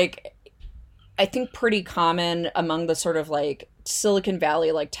this is like I think pretty common among the sort of like Silicon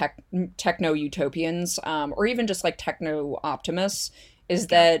Valley like techno utopians, or even just like techno optimists, is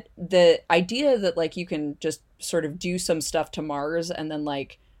that the idea that like you can just sort of do some stuff to Mars and then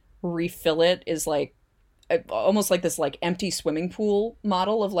like refill it is like almost like this like empty swimming pool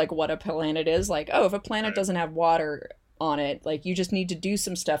model of like what a planet is. Like, oh, if a planet doesn't have water on it. Like, you just need to do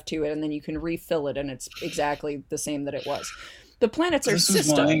some stuff to it, and then you can refill it, and it's exactly the same that it was. The planets are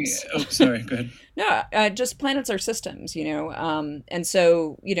systems. Oh, sorry, go ahead. No, just planets are systems, and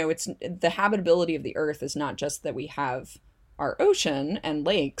so, it's the habitability of the Earth is not just that we have our ocean and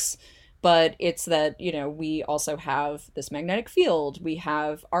lakes, but it's that, we also have this magnetic field. We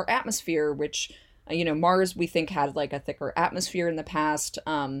have our atmosphere, which, Mars, we think, had like a thicker atmosphere in the past,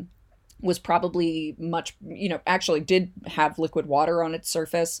 was probably much, actually did have liquid water on its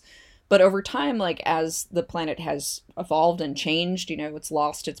surface. But over time, like, as the planet has evolved and changed, it's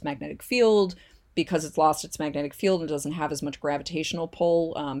lost its magnetic field. Because it's lost its magnetic field and doesn't have as much gravitational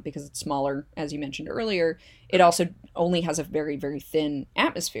pull, because it's smaller, as you mentioned earlier, it also only has a very, very thin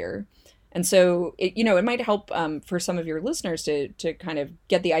atmosphere. And so, it might help for some of your listeners to kind of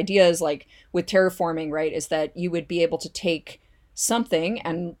get the ideas, like with terraforming, right, is that you would be able to take something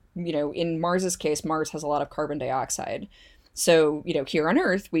and, in Mars's case, Mars has a lot of carbon dioxide. So, here on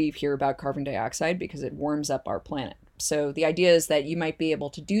Earth, we hear about carbon dioxide because it warms up our planet. So the idea is that you might be able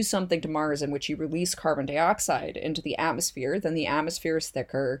to do something to Mars in which you release carbon dioxide into the atmosphere. Then the atmosphere is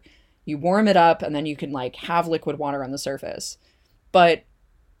thicker. You warm it up, and then you can like have liquid water on the surface. But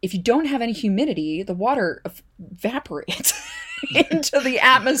if you don't have any humidity, the water evaporates into the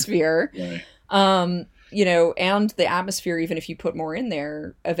atmosphere. Right. And the atmosphere, even if you put more in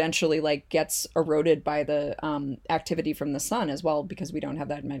there, eventually like gets eroded by the activity from the sun as well, because we don't have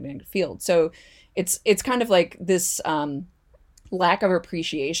that magnetic field. So it's kind of like this lack of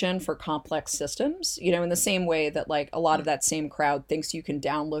appreciation for complex systems, in the same way that like a lot of that same crowd thinks you can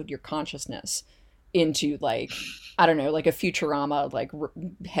download your consciousness into like, I don't know, like a Futurama, like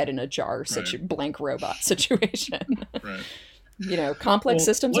head in a jar, such a blank robot situation. Right. Complex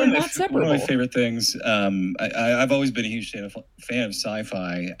systems are not separable. One of my favorite things, I've always been a huge fan of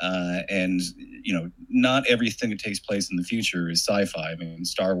sci-fi, and, not everything that takes place in the future is sci-fi. I mean,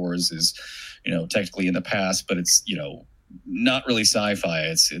 Star Wars is, technically in the past, but it's, not really sci-fi.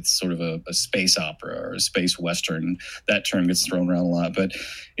 It's sort of a space opera or a space western. That term gets thrown around a lot. But,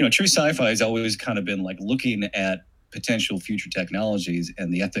 true sci-fi has always kind of been like looking at potential future technologies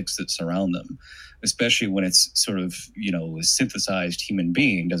and the ethics that surround them, especially when it's sort of, a synthesized human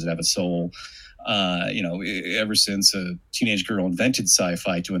being. Does it have a soul? Ever since a teenage girl invented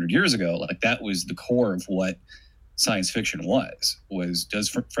sci-fi 200 years ago, like that was the core of what science fiction was does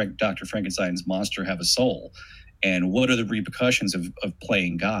Dr. Frankenstein's monster have a soul? And what are the repercussions of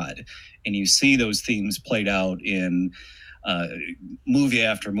playing God? And you see those themes played out in movie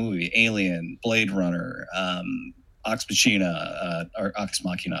after movie: Alien, Blade Runner, Ox Machina, or Ox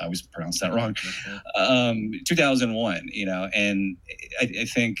Machina, I always pronounce that wrong. 2001, and I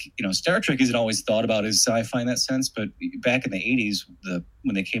think, Star Trek isn't always thought about as sci-fi in that sense, but back in the 80s,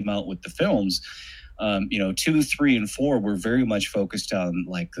 when they came out with the films, 2, 3, and 4 were very much focused on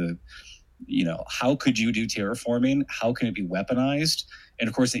like how could you do terraforming? How can it be weaponized? And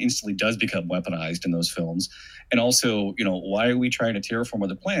of course, it instantly does become weaponized in those films. And also, why are we trying to terraform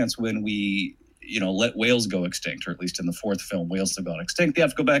other planets when we let whales go extinct, or at least in the 4th film, whales have gone extinct. They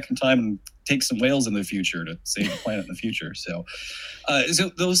have to go back in time and take some whales in the future to save the planet in the future. So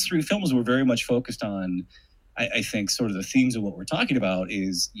those 3 films were very much focused on, I think, sort of the themes of what we're talking about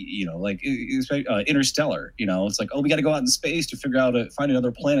is, like Interstellar, it's like, we got to go out in space to figure out find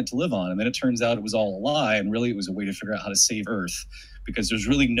another planet to live on. And then it turns out it was all a lie. And really it was a way to figure out how to save Earth, because there's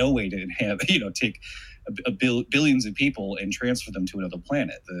really no way to have, take billions of people and transfer them to another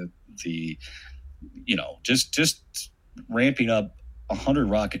planet. Just ramping up 100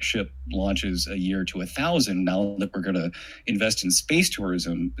 rocket ship launches a year to 1,000. Now that we're going to invest in space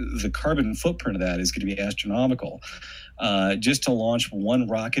tourism, the carbon footprint of that is going to be astronomical. Just to launch one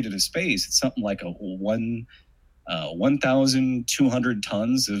rocket into space, it's something like 1,200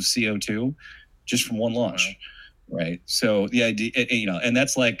 tons of CO2 just from one launch. Wow. Right. So the idea, and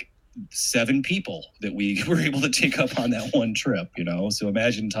that's like 7 people that we were able to take up on that one trip, so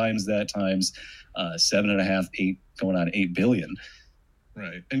imagine times 7.5, 8, going on 8 billion.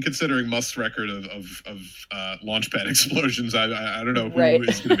 Right. And considering Musk's record of launch pad explosions, I don't know who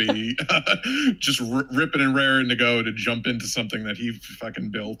is going to be just ripping and raring to go to jump into something that he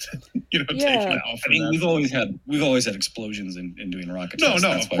fucking built, take it off. I mean, we've always had explosions in doing rocket tests.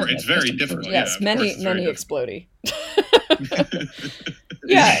 No, of course, it's very difficult. Yes, many explodey.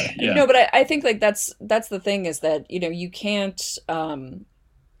 No, but I think like that's the thing, is that you can't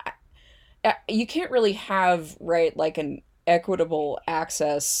really have like an equitable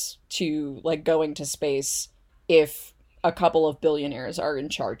access to like going to space if a couple of billionaires are in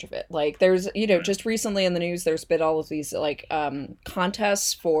charge of it. Like there's just recently in the news there's been all of these like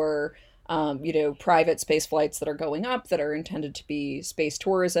contests for private space flights that are going up that are intended to be space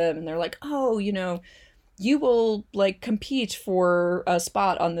tourism. And they're like, oh, you will like compete for a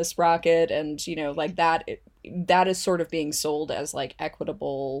spot on this rocket. And, like that is sort of being sold as like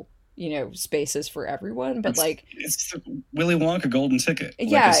equitable, spaces for everyone. But it's the Willy Wonka golden ticket.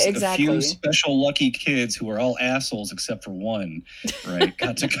 Yeah, exactly. A few special lucky kids who are all assholes except for one, right?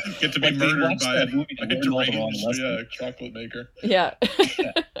 Got to get to be murdered by a deranged chocolate maker. Yeah.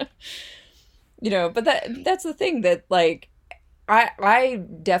 But that's the thing that like I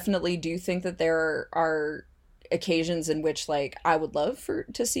definitely do think that there are occasions in which like I would love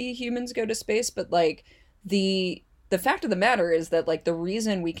to see humans go to space, but like the fact of the matter is that like the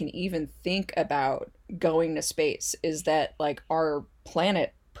reason we can even think about going to space is that like our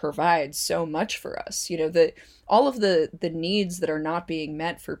planet provides so much for us. All of the needs that are not being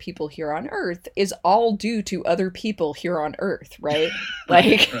met for people here on Earth is all due to other people here on Earth, right?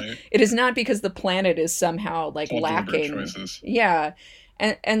 Like right. It is not because the planet is somehow like lacking. Yeah.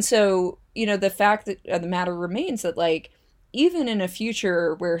 And so, the fact that the matter remains that like even in a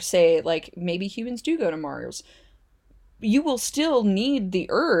future where say like maybe humans do go to Mars, you will still need the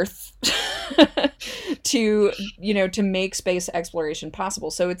Earth to make space exploration possible.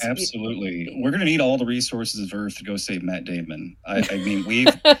 So it's absolutely we're going to need all the resources of Earth to go save Matt Damon. I mean,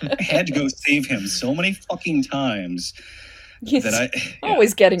 we've had to go save him so many fucking times that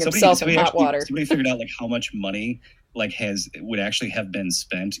always getting himself in hot water. Somebody figured out like how much money like would actually have been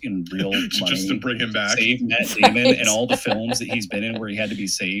spent in real money just to bring him back, save Matt Damon and all the films that he's been in where he had to be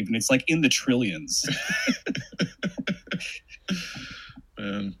saved, and it's like in the trillions.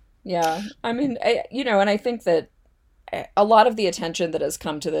 Yeah, I mean, and I think that a lot of the attention that has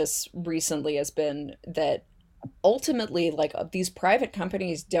come to this recently has been that ultimately, like, these private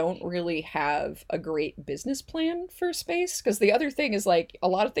companies don't really have a great business plan for space, because the other thing is, like, a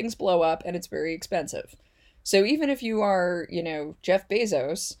lot of things blow up and it's very expensive. So even if you are, Jeff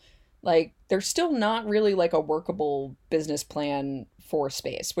Bezos, like, there's still not really, like, a workable business plan for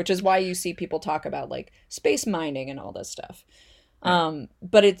space, which is why you see people talk about, like, space mining and all this stuff.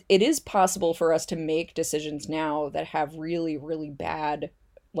 But it is possible for us to make decisions now that have really, really bad,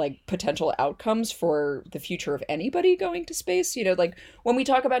 like, potential outcomes for the future of anybody going to space. Like, when we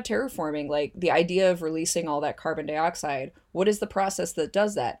talk about terraforming, like, the idea of releasing all that carbon dioxide, what is the process that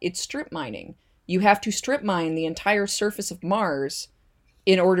does that? It's strip mining. You have to strip mine the entire surface of Mars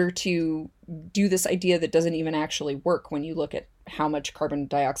in order to do this idea that doesn't even actually work when you look at how much carbon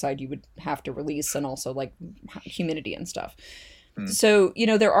dioxide you would have to release, and also, like, humidity and stuff. So,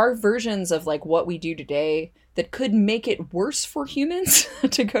 there are versions of, like, what we do today that could make it worse for humans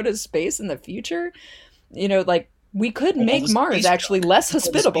to go to space in the future. Like, we could make Mars actually less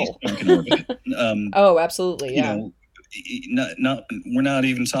hospitable. Oh, absolutely, yeah. We're not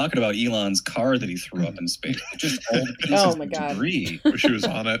even talking about Elon's car that he threw up in space. Just all the pieces of debris. Wish he was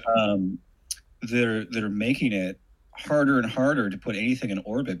on it. They're making it harder and harder to put anything in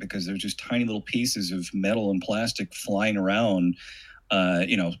orbit because there's just tiny little pieces of metal and plastic flying around,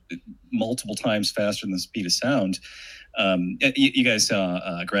 multiple times faster than the speed of sound. You guys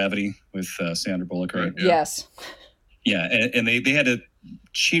saw Gravity with Sandra Bullock, right? Yeah. Yes. Yeah, and they had to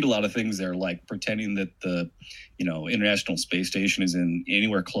cheat a lot of things there, like pretending that the International Space Station is in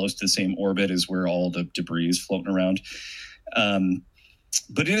anywhere close to the same orbit as where all the debris is floating around.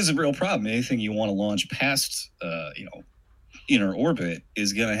 But it is a real problem. Anything you want to launch past, inner orbit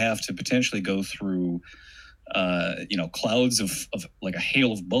is going to have to potentially go through, clouds of like a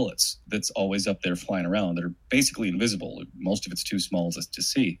hail of bullets that's always up there flying around that are basically invisible. Most of it's too small to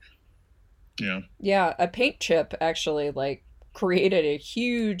see. Yeah. Yeah. A paint chip actually, like, created a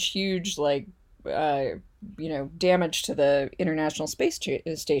huge, like, damage to the International Space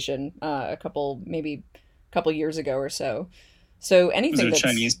Station a couple years ago or so. So anything was it a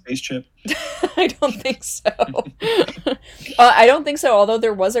Chinese space chip? I don't think so. I don't think so. Although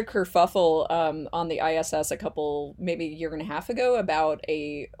there was a kerfuffle on the ISS maybe a year and a half ago about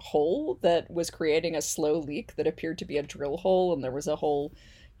a hole that was creating a slow leak that appeared to be a drill hole, and there was a whole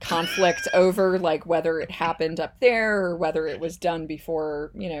conflict over, like, whether it happened up there or whether it was done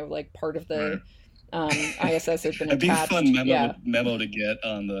before, like, part of the ISS had been attached. It'd be a fun memo to get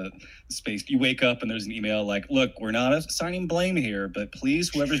on the space. You wake up and there's an email like, look, we're not assigning blame here, but please,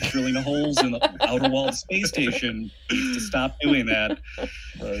 whoever's drilling the holes in the outer wall of the space station needs to stop doing that.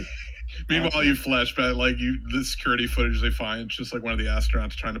 Meanwhile, you flashback, like, the security footage they find, it's just like one of the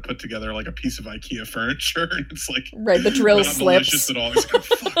astronauts trying to put together, like, a piece of IKEA furniture, and it's like, right, the drill slips. At all. He's like,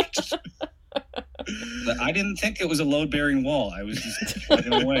 fuck. I didn't think it was a load-bearing wall. I was just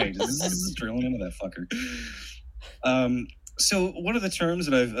plugging away, just drilling into that fucker. So one of the terms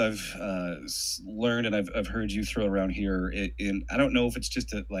that I've learned and I've heard you throw around here, I don't know if it's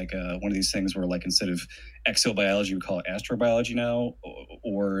just one of these things where like instead of exobiology we call it astrobiology now,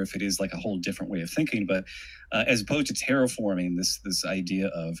 or if it is like a whole different way of thinking. But as opposed to terraforming, this idea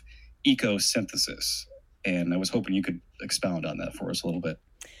of ecosynthesis, and I was hoping you could expound on that for us a little bit.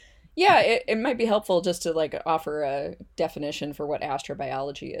 Yeah, it might be helpful just to like offer a definition for what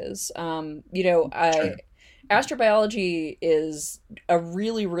astrobiology is. Sure. Astrobiology is a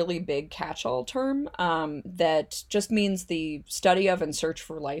really, really big catch-all term that just means the study of and search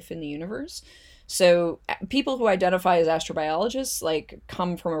for life in the universe. So people who identify as astrobiologists like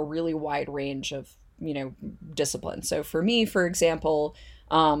come from a really wide range of, disciplines. So for me, for example,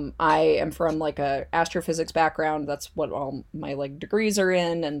 I am from like a astrophysics background. That's what all my like degrees are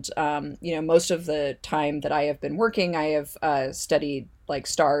in. And, most of the time that I have been working, I have studied like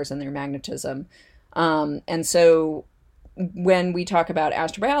stars and their magnetism. And so when we talk about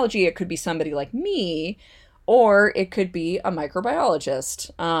astrobiology, it could be somebody like me, or it could be a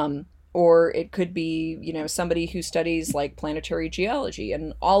microbiologist, or it could be, somebody who studies like planetary geology,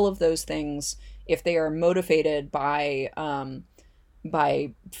 and all of those things, if they are motivated by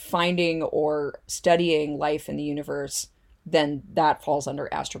finding or studying life in the universe, then that falls under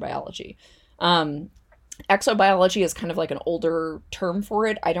astrobiology. Exobiology is kind of like an older term for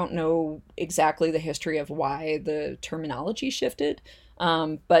it. I don't know exactly the history of why the terminology shifted.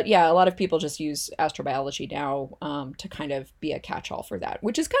 But yeah, a lot of people just use astrobiology now to kind of be a catch-all for that,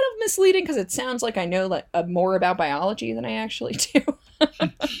 which is kind of misleading because it sounds like I know like, more about biology than I actually do.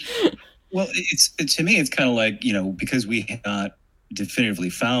 Well, to me, it's kind of like, because we have not definitively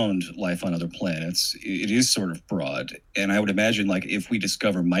found life on other planets, it is sort of broad. And I would imagine like if we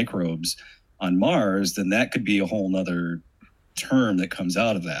discover microbes on Mars, then that could be a whole nother term that comes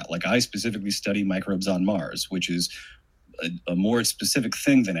out of that. Like I specifically study microbes on Mars, which is a more specific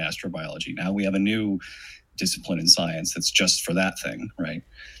thing than astrobiology. Now we have a new discipline in science that's just for that thing, right?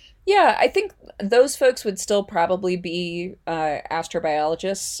 Yeah, I think those folks would still probably be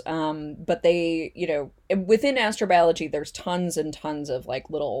astrobiologists, but they, within astrobiology, there's tons and tons of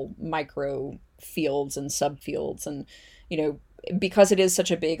like little micro fields and subfields, and because it is such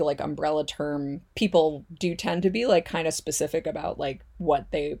a big like umbrella term, people do tend to be like kind of specific about like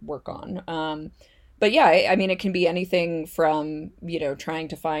what they work on. But yeah, I mean, it can be anything from, trying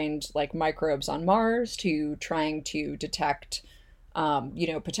to find like microbes on Mars to trying to detect,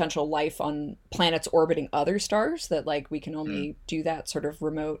 potential life on planets orbiting other stars that like we can only do that sort of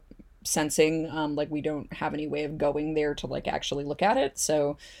remote sensing. Like we don't have any way of going there to like actually look at it.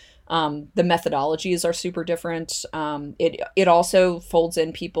 So the methodologies are super different. It also folds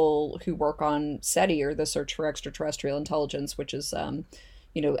in people who work on SETI, or the Search for Extraterrestrial Intelligence, which is,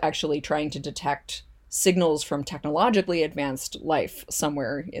 actually trying to detect signals from technologically advanced life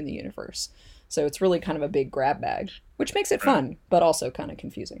somewhere in the universe. So it's really kind of a big grab bag, which makes it fun, but also kind of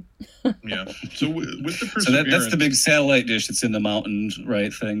confusing. Yeah. So with the Perseverance, so that's the big satellite dish that's in the mountain,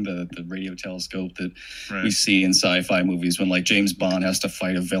 right? Thing, the radio telescope that we see in sci-fi movies when like James Bond has to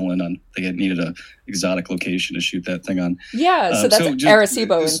fight a villain on. They had needed a exotic location to shoot that thing on. Yeah. So that's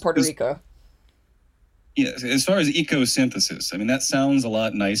Arecibo in Puerto Rico. Yeah, as far as ecosynthesis, I mean, that sounds a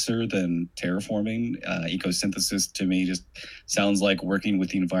lot nicer than terraforming. Ecosynthesis to me just sounds like working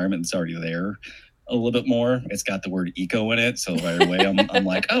with the environment that's already there a little bit more. It's got the word eco in it, so right away I'm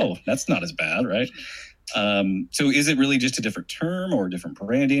like, oh, that's not as bad, right? So is it really just a different term or different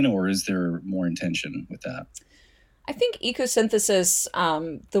branding, or is there more intention with that? I think ecosynthesis,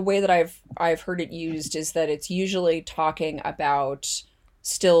 the way that I've heard it used is that it's usually talking about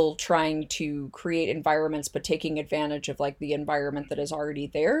still trying to create environments, but taking advantage of like the environment that is already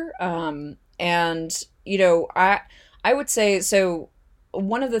there. And, I would say, so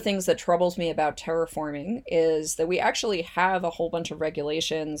one of the things that troubles me about terraforming is that we actually have a whole bunch of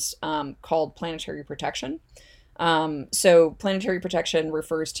regulations called planetary protection. So planetary protection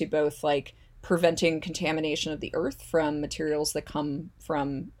refers to both like preventing contamination of the Earth from materials that come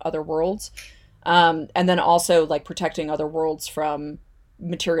from other worlds, and then also like protecting other worlds from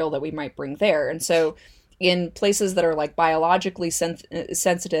material that we might bring there. And so in places that are like biologically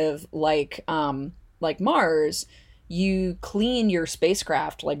sensitive, like Mars, you clean your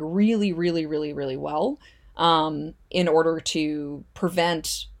spacecraft like really, really, really, really well in order to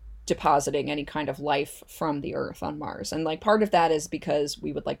prevent depositing any kind of life from the Earth on Mars. And like part of that is because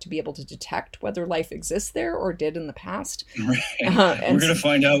we would like to be able to detect whether life exists there or did in the past. Right. We're going to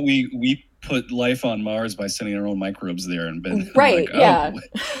find out we put life on Mars by sending our own microbes there and been right. Like, yeah.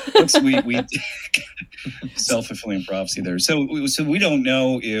 we self-fulfilling prophecy there. So we don't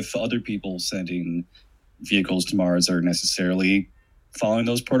know if other people sending vehicles to Mars are necessarily following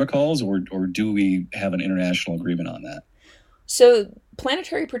those protocols, or do we have an international agreement on that? So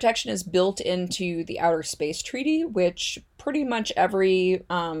planetary protection is built into the Outer Space Treaty, which pretty much every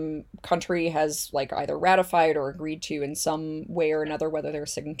country has like either ratified or agreed to in some way or another, whether they're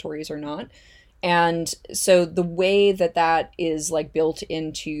signatories or not. And so the way that that is like built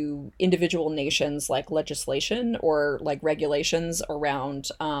into individual nations, like legislation or like regulations around,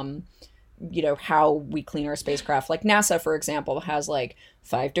 how we clean our spacecraft. Like NASA, for example, has like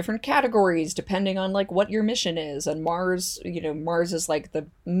 5 different categories depending on like what your mission is. And Mars, Mars is like the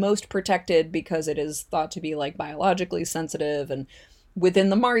most protected because it is thought to be like biologically sensitive. And within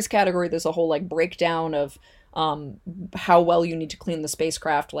the Mars category, there's a whole like breakdown of how well you need to clean the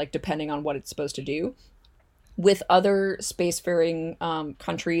spacecraft, like depending on what it's supposed to do. With other spacefaring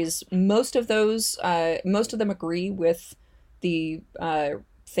countries, most of them agree with the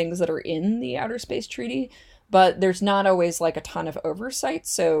things that are in the Outer Space Treaty, but there's not always like a ton of oversight.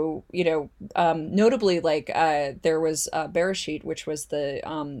 So, notably, like there was Bereshit, which was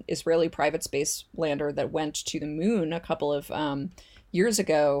the Israeli private space lander that went to the moon a couple of years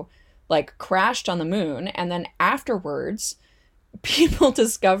ago, like crashed on the moon. And then afterwards, people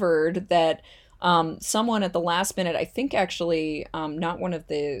discovered that someone at the last minute, I think actually not one of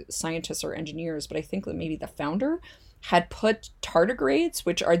the scientists or engineers, but I think that maybe the founder had put tardigrades,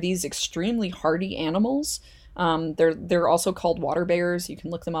 which are these extremely hardy animals. They're also called water bears. You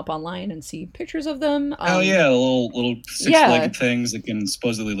can look them up online and see pictures of them. The little six-legged things that can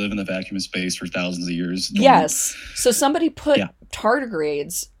supposedly live in the vacuum of space for thousands of years. Yes. So somebody put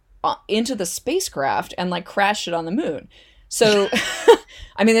tardigrades into the spacecraft and like crashed it on the moon. So,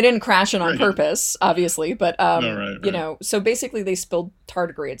 I mean, they didn't crash it on purpose, obviously, but so basically they spilled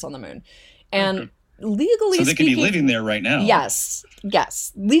tardigrades on the moon, and legally so they speaking, could be living there right now. Yes.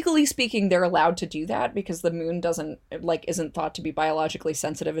 Legally speaking, they're allowed to do that because the moon isn't thought to be biologically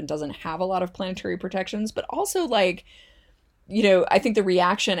sensitive and doesn't have a lot of planetary protections. But also, like, I think the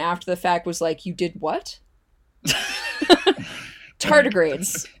reaction after the fact was like, "You did what?"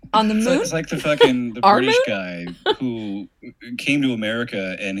 Tardigrades on the moon. It's like the British guy who came to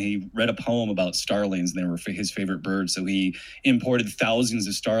America and he read a poem about starlings and they were his favorite bird. So he imported thousands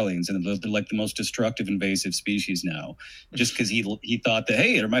of starlings, and they're like the most destructive invasive species now, just because he thought that,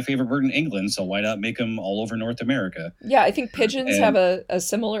 hey, they're my favorite bird in England, so why not make them all over North America? Yeah, I think pigeons have a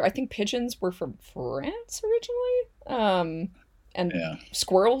similar. I think pigeons were from France originally, and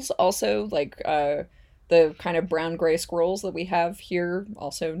squirrels also like. The kind of brown-gray squirrels that we have here,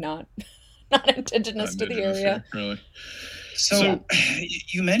 also not indigenous to the area. Here, really. So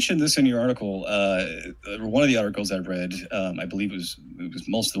you mentioned this in your article, one of the articles I read, I believe it was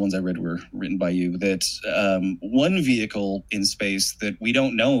most of the ones I read were written by you, that one vehicle in space that we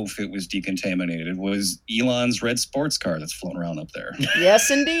don't know if it was decontaminated was Elon's red sports car that's flown around up there.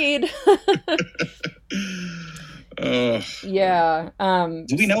 Yes, indeed. Yeah.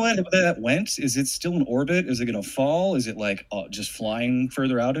 Do we know where that went? Is it still in orbit? Is it going to fall? Is it like just flying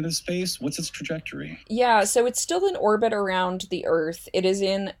further out into space? What's its trajectory? Yeah, so it's still in orbit around the Earth. It is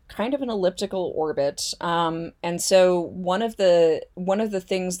in kind of an elliptical orbit. And so one of the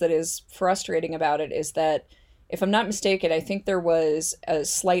things that is frustrating about it is that, if I'm not mistaken, I think there was a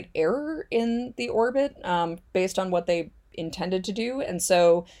slight error in the orbit based on what they intended to do. And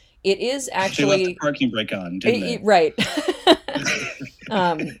so it is actually... They left the parking brake on, didn't they? Right.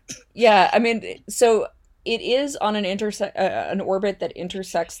 Yeah, I mean, so it is on an orbit that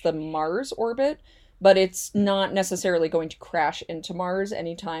intersects the Mars orbit, but it's not necessarily going to crash into Mars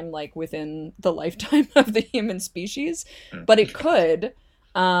anytime like within the lifetime of the human species, but it could.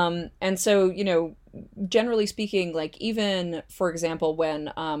 And so, generally speaking, like even, for example,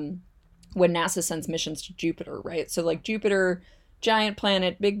 when NASA sends missions to Jupiter, right? So like Jupiter... giant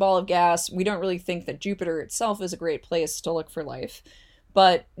planet, big ball of gas. We don't really think that Jupiter itself is a great place to look for life.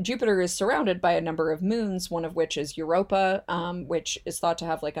 But Jupiter is surrounded by a number of moons, one of which is Europa, which is thought to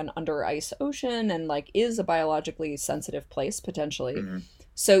have like an under ice ocean and like is a biologically sensitive place potentially. Mm-hmm.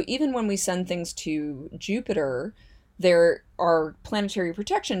 So even when we send things to Jupiter, there are planetary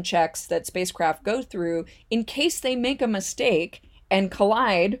protection checks that spacecraft go through in case they make a mistake and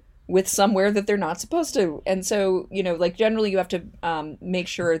collide with somewhere that they're not supposed to. And so, like generally you have to make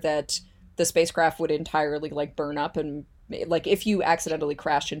sure that the spacecraft would entirely like burn up, and like if you accidentally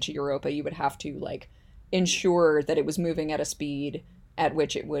crashed into Europa, you would have to like ensure that it was moving at a speed at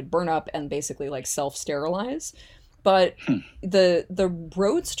which it would burn up and basically like self-sterilize. But the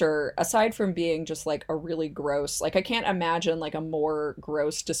Roadster, aside from being just like a really gross, like I can't imagine like a more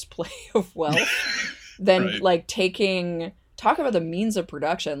gross display of wealth than like talk about the means of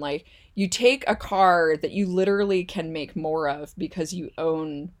production. Like you take a car that you literally can make more of because you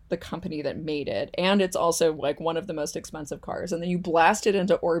own the company that made it, and it's also like one of the most expensive cars, and then you blast it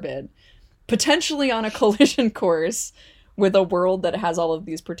into orbit, potentially on a collision course with a world that has all of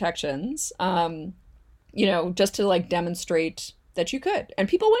these protections, just to like demonstrate that you could. And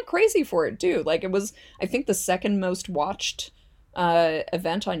people went crazy for it too. Like, it was, I think, the second most watched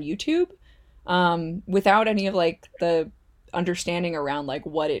event on YouTube, without any of like the understanding around like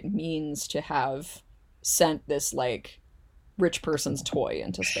what it means to have sent this like rich person's toy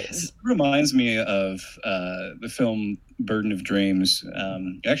into space. It reminds me of the film Burden of Dreams.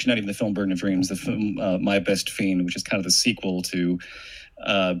 Actually, not even the film Burden of Dreams, the film My Best Fiend, which is kind of the sequel to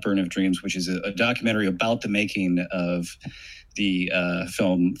Burden of Dreams, which is a documentary about the making of the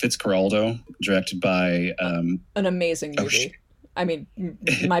film Fitzcarraldo, directed by... an amazing movie. I mean,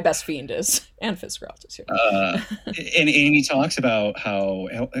 My Best Fiend is, and Fitzcarraldo's here. And he talks about how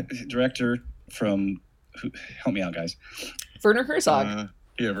director from... help me out, guys. Werner Herzog.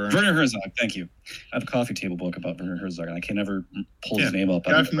 Werner Herzog, thank you. I have a coffee table book about Werner Herzog, and I can never pull his name up.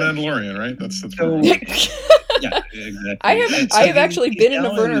 Guy from Mandalorian, right? That's so, yeah, exactly. I have actually been in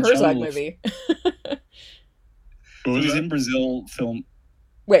a Werner Herzog movie. He was in Brazil film.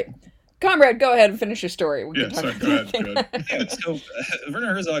 Wait, comrade, go ahead and finish your story. Go ahead. Yeah, so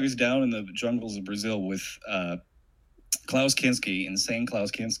Werner Herzog is down in the jungles of Brazil with Klaus Kinski, insane Klaus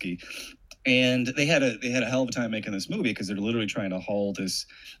Kinski. And they had a hell of a time making this movie because they're literally trying to haul this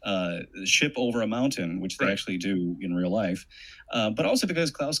ship over a mountain, which they actually do in real life. But also because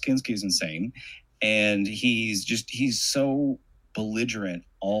Klaus Kinski is insane, and he's so belligerent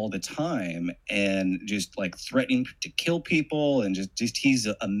all the time, and just like threatening to kill people, and just he's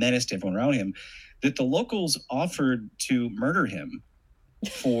a menace to everyone around him, that the locals offered to murder him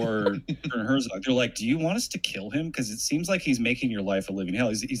for Herzog. They're like, do you want us to kill him? Because it seems like he's making your life a living hell.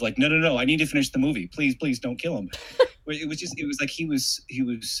 He's like, no, I need to finish the movie. Please don't kill him. But it was like he was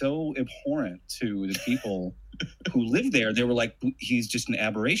so abhorrent to the people who lived there. They were like, he's just an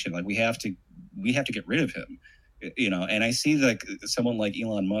aberration. Like, we have to get rid of him, And I see like someone like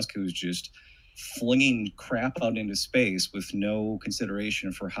Elon Musk, who's just flinging crap out into space with no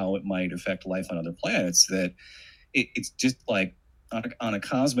consideration for how it might affect life on other planets. That it's just like, on a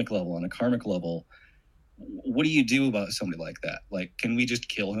cosmic level, on a karmic level, what do you do about somebody like that? Like, can we just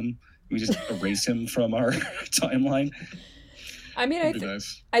kill him? Can we just erase him from our timeline? I mean,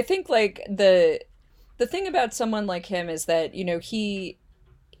 I think like the thing about someone like him is that, he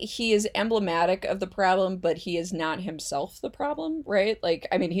is emblematic of the problem, but he is not himself the problem, right? Like,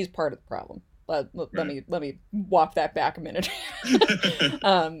 I mean, he's part of the problem. Let me walk that back a minute.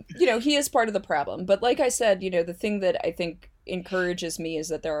 He is part of the problem, but like I said, the thing that I think encourages me is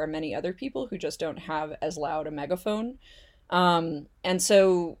that there are many other people who just don't have as loud a megaphone. And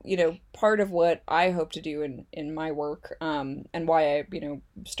so, part of what I hope to do in my work, and why I,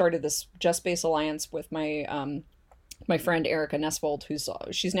 started this Just Space Alliance with my my friend Erica Nesvold,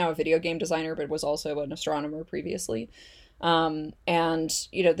 she's now a video game designer, but was also an astronomer previously. And,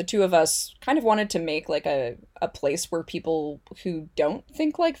 the two of us kind of wanted to make like a place where people who don't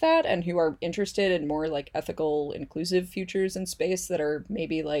think like that and who are interested in more like ethical, inclusive futures in space that are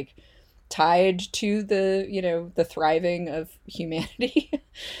maybe like tied to the thriving of humanity,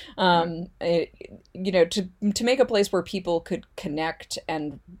 to make a place where people could connect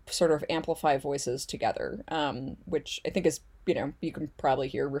and sort of amplify voices together, which I think is, you can probably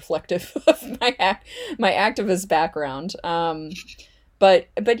hear reflective of my activist background.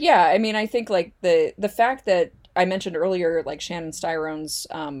 But yeah, I mean, I think like the fact that I mentioned earlier, like Shannon Styrone's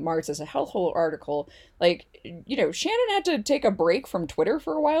Mars as a Hellhole article, like, Shannon had to take a break from Twitter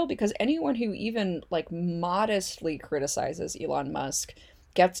for a while because anyone who even like modestly criticizes Elon Musk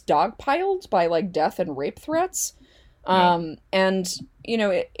gets dogpiled by like death and rape threats. And,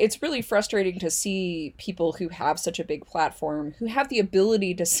 it's really frustrating to see people who have such a big platform, who have the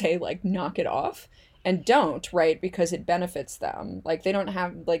ability to say, like, knock it off, and don't, right? Because it benefits them. Like, they don't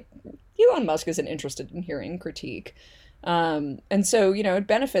have, like, Elon Musk isn't interested in hearing critique. And so, it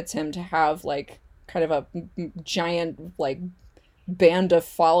benefits him to have, like, kind of a giant, like, band of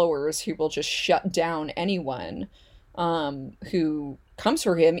followers who will just shut down anyone who comes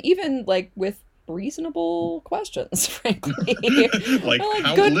for him, even, like, with reasonable questions, frankly. like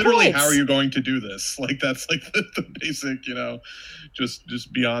how are you going to do this? Like, that's like the basic,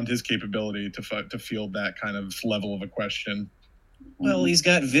 just beyond his capability to field that kind of level of a question. Well, he's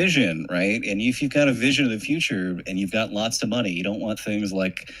got vision, right? And if you've got a vision of the future and you've got lots of money, you don't want things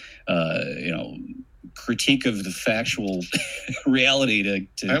like critique of the factual reality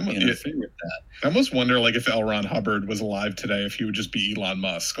to interfere with that. I almost wonder, like, if L. Ron Hubbard was alive today, if he would just be Elon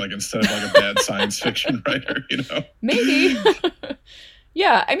Musk, like, instead of like a bad science fiction writer, you know? Maybe.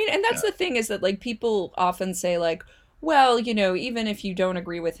 Yeah, I mean, and that's the thing is that, like, people often say, like, well, you know, even if you don't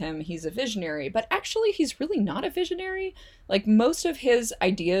agree with him, he's a visionary. But actually, he's really not a visionary. Like, most of his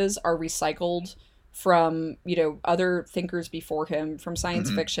ideas are recycled from, you know, other thinkers before him, from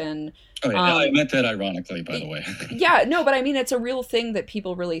science fiction. Oh, yeah, I meant that ironically, by the way. Yeah, no, but I mean, it's a real thing that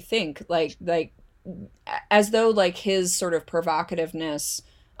people really think, like as though, like, his sort of provocativeness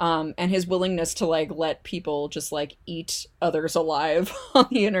and his willingness to, like, let people just, like, eat others alive on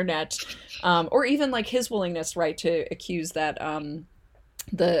the internet, or even, like, his willingness, right, to accuse that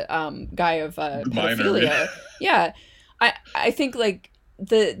the guy of pedophilia. Yeah, I think, like,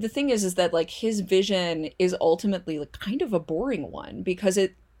 the thing is that, like, his vision is ultimately, like, kind of a boring one, because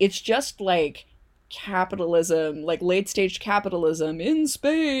it's just, like, capitalism, like late stage capitalism in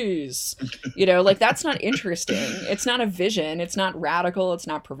space, you know, like, that's not interesting. It's not a vision, it's not radical, it's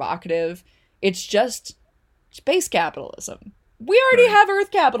not provocative, it's just space capitalism. We already have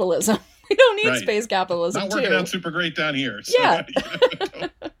Earth capitalism. We don't need space capitalism. Not working out super great down here, so, yeah.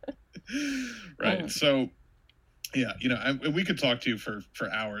 Right. So yeah, you know, we could talk to you for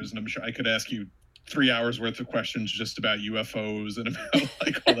hours, and I'm sure I could ask you 3 hours worth of questions just about UFOs and about,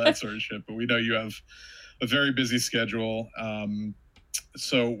 like, all that sort of shit. But we know you have a very busy schedule.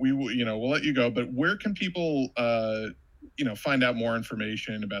 So we will, you know, we'll let you go. But where can people, you know, find out more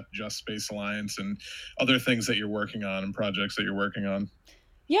information about the Just Space Alliance and other things that you're working on and projects that you're working on?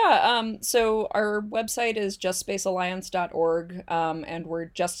 Yeah, so our website is justspacealliance.org, and we're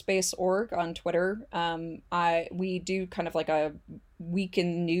justspace.org on Twitter. We do kind of like a week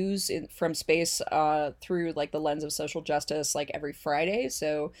in news from space through, like, the lens of social justice, like, every Friday.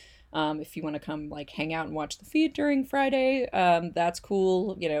 So if you want to come, like, hang out and watch the feed during Friday, that's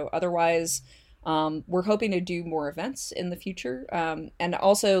cool. You know, otherwise, we're hoping to do more events in the future. And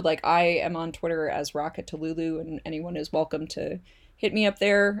also, like, I am on Twitter as Rocket to Lulu, and anyone is welcome to hit me up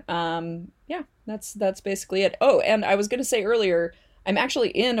there. Yeah, that's basically it. Oh, and I was going to say earlier, I'm actually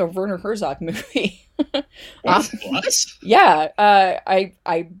in a Werner Herzog movie. What? Yeah,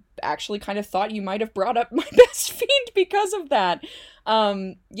 I actually kind of thought you might have brought up my best fiend because of that.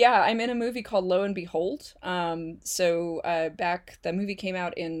 Yeah, I'm in a movie called Lo and Behold. So the movie came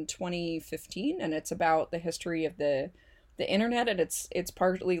out in 2015, and it's about the history of the internet, and it's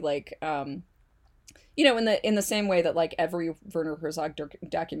partly, like, you know, in the same way that, like, every Werner Herzog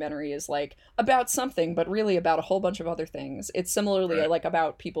documentary is, like, about something, but really about a whole bunch of other things. It's similarly like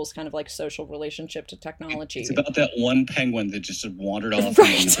about people's kind of, like, social relationship to technology. It's about that one penguin that just wandered off.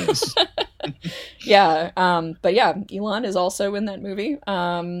 Right. Yeah. But yeah, Elon is also in that movie.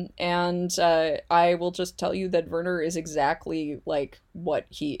 And I will just tell you that Werner is exactly like what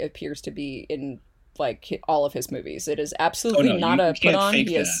he appears to be in, like, all of his movies. It is absolutely not a put on.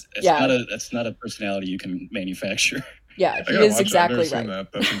 He is, that's not a personality you can manufacture. Yeah, he is exactly right.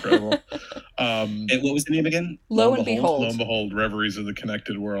 That's incredible. And what was the name again? Lo and Behold. Lo and Behold, Reveries of the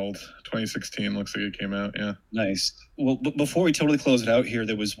Connected World. 2016 looks like it came out. Yeah. Nice. Well, before we totally close it out here,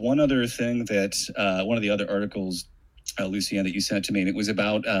 there was one other thing that one of the other articles, Lucienne, that you sent to me, and it was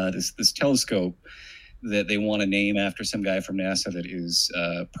about this telescope that they want to name after some guy from NASA that is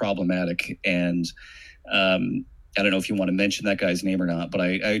problematic. And I don't know if you want to mention that guy's name or not, but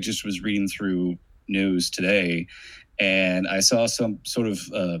I just was reading through news today, and I saw some sort of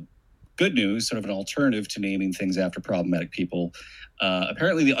good news, sort of an alternative to naming things after problematic people.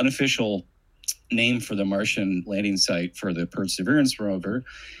 Apparently, the unofficial name for the Martian landing site for the Perseverance rover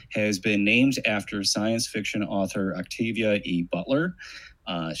has been named after science fiction author Octavia E. Butler.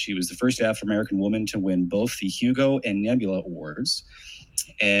 She was the first Afro-American woman to win both the Hugo and Nebula Awards.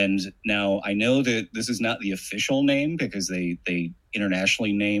 And now I know that this is not the official name because they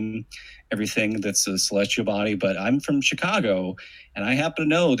internationally name everything that's a celestial body, but I'm from Chicago, and I happen to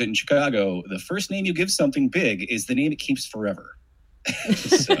know that in Chicago, the first name you give something big is the name it keeps forever.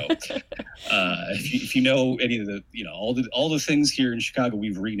 So if you know any of the, you know, all the things here in Chicago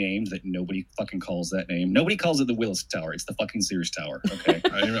we've renamed that nobody fucking calls that name. Nobody calls it the Willis Tower. It's the fucking Sears Tower. Okay.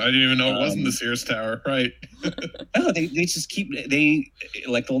 I didn't even know it wasn't the Sears Tower. Right. No, they just keep,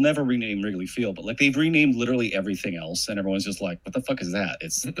 they'll never rename Wrigley Field, but, like, they've renamed literally everything else, and everyone's just like, what the fuck is that?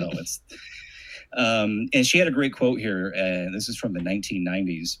 And she had a great quote here, and this is from the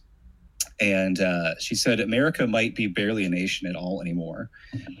 1990s. And she said, America might be barely a nation at all anymore,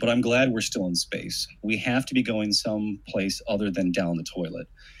 but I'm glad we're still in space. We have to be going someplace other than down the toilet.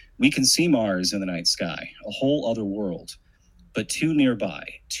 We can see Mars in the night sky, a whole other world. but too nearby,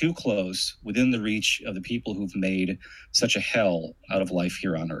 too close, within the reach of the people who've made such a hell out of life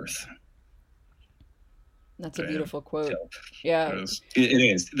here on Earth. That's a beautiful quote. So, yeah, it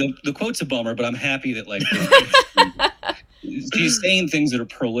is. The quote's a bummer, but I'm happy that like she's saying things that are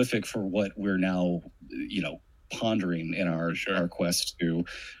prolific for what we're now, pondering in our quest to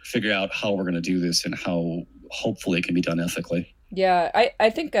figure out how we're going to do this and how hopefully it can be done ethically. Yeah, I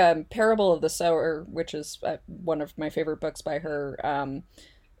think Parable of the Sower, which is one of my favorite books by her,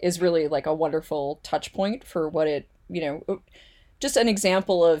 is really like a wonderful touch point for what it, just an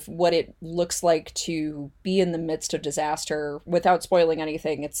example of what it looks like to be in the midst of disaster without spoiling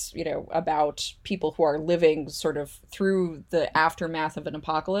anything. It's, about people who are living sort of through the aftermath of an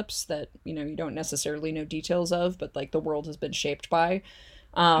apocalypse that, you don't necessarily know details of, but like the world has been shaped by,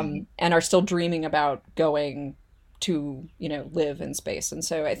 and are still dreaming about going to live in space. And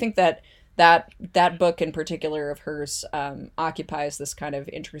so I think that book in particular of hers occupies this kind of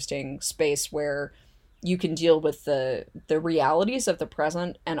interesting space where you can deal with the realities of the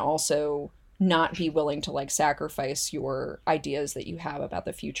present and also not be willing to like sacrifice your ideas that you have about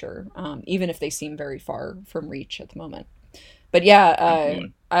the future, even if they seem very far from reach at the moment. But yeah,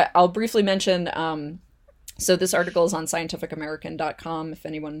 I'll briefly mention so this article is on scientificamerican.com if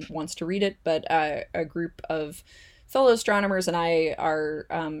anyone wants to read it, but a group of fellow astronomers and I are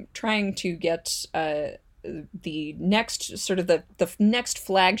trying to get the next sort of the next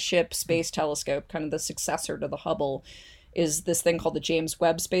flagship space telescope, kind of the successor to the Hubble, is this thing called the James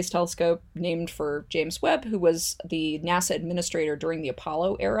Webb Space Telescope, named for James Webb, who was the NASA administrator during the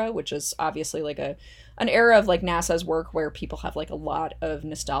Apollo era, which is obviously like an era of like NASA's work where people have like a lot of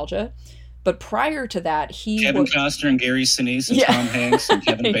nostalgia. But prior to that, Kevin Costner and Gary Sinise and Tom Hanks and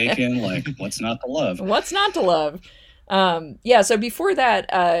Kevin Bacon, like, what's not to love? What's not to love? So before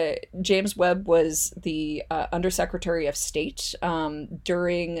that, James Webb was the Undersecretary of State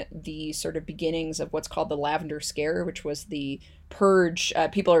during the sort of beginnings of what's called the Lavender Scare, which was the purge.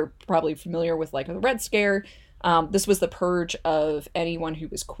 People are probably familiar with like the Red Scare. This was the purge of anyone who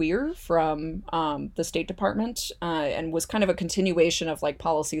was queer from the State Department, and was kind of a continuation of like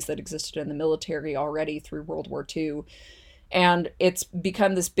policies that existed in the military already through World War II. And it's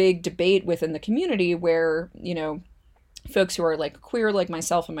become this big debate within the community where, folks who are like queer, like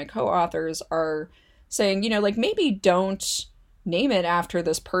myself and my co-authors, are saying, like maybe don't name it after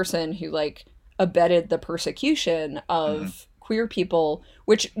this person who like abetted the persecution of queer people,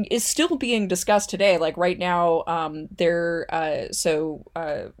 which is still being discussed today. Like right now,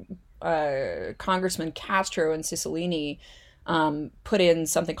 Congressman Castro and Cicilline put in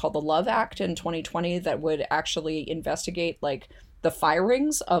something called the Love Act in 2020 that would actually investigate like the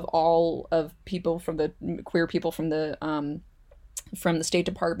firings of all of people from the queer people from the State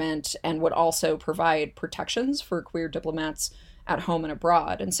Department, and would also provide protections for queer diplomats at home and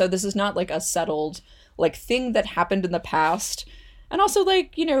abroad. And so this is not like a settled like thing that happened in the past. And also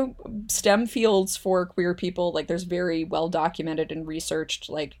like, STEM fields for queer people, like there's very well documented and researched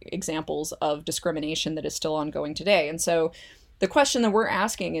like examples of discrimination that is still ongoing today. And so the question that we're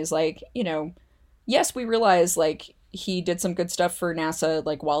asking is like, yes, we realize like he did some good stuff for NASA,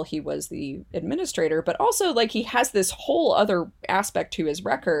 like while he was the administrator, but also like he has this whole other aspect to his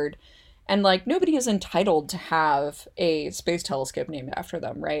record, and like nobody is entitled to have a space telescope named after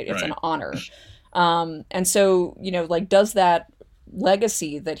them, right? It's an honor. And so, like, does that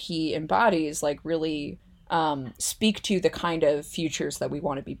legacy that he embodies like really speak to the kind of futures that we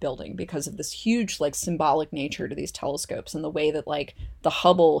want to be building because of this huge like symbolic nature to these telescopes, and the way that like the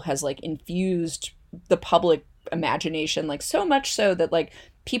Hubble has like infused the public imagination, like so much so that like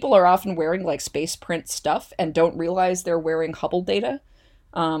people are often wearing like space print stuff and don't realize they're wearing Hubble data,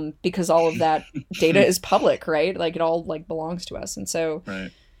 because all of that data is public, right? Like it all like belongs to us. And so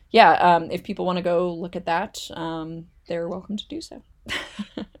if people want to go look at that, they're welcome to do so.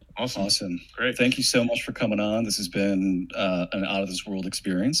 Awesome. Great. Thank you so much for coming on. This has been an out of this world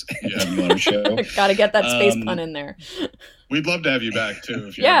experience. Having you on our show. Got to get that space pun in there. We'd love to have you back too.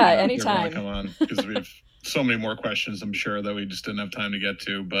 If you anytime. Come on, because we've so many more questions, I'm sure, that we just didn't have time to get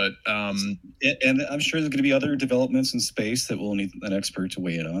to. But and I'm sure there's going to be other developments in space that we'll need an expert to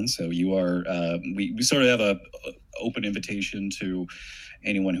weigh in on. So you are we sort of have a open invitation to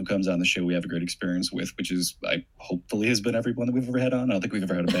anyone who comes on the show we have a great experience with, which is hopefully has been everyone that we've ever had on. I don't think we've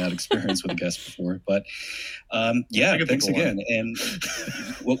ever had a bad experience with a guest before, but thanks again. And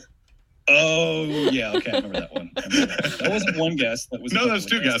well, I remember that one. That wasn't one guest. That was that was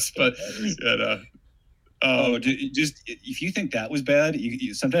two guests, but just if you think that was bad,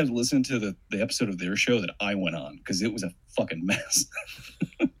 you sometimes listen to the episode of their show that I went on, because it was a fucking mess.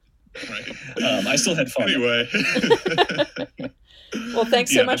 Right. I still had fun. Anyway. Well,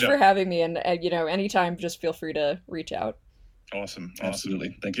 thanks so much for having me. And, anytime, just feel free to reach out. Awesome.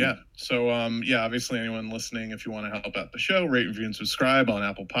 Absolutely. Thank you. Yeah. So, obviously anyone listening, if you want to help out the show, rate, review, and subscribe on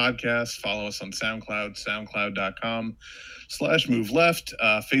Apple Podcasts. Follow us on SoundCloud, soundcloud.com/moveleft,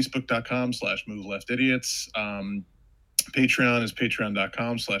 facebook.com/moveleft-idiots. Patreon is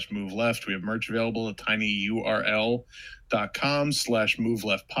patreon.com/moveleft. We have merch available at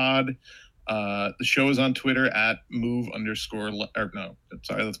tinyurl.com/moveleft-pod. The show is on Twitter at that's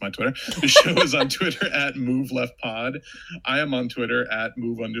my Twitter. The show is on Twitter at MoveLeftPod. I am on Twitter at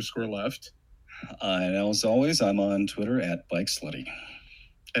Move_left. And as always, I'm on Twitter at BikeSlutty.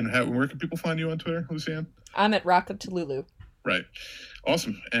 And where can people find you on Twitter, Lucianne? I'm at Rock of Tululu. Right.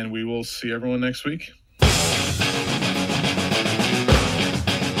 Awesome. And we will see everyone next week.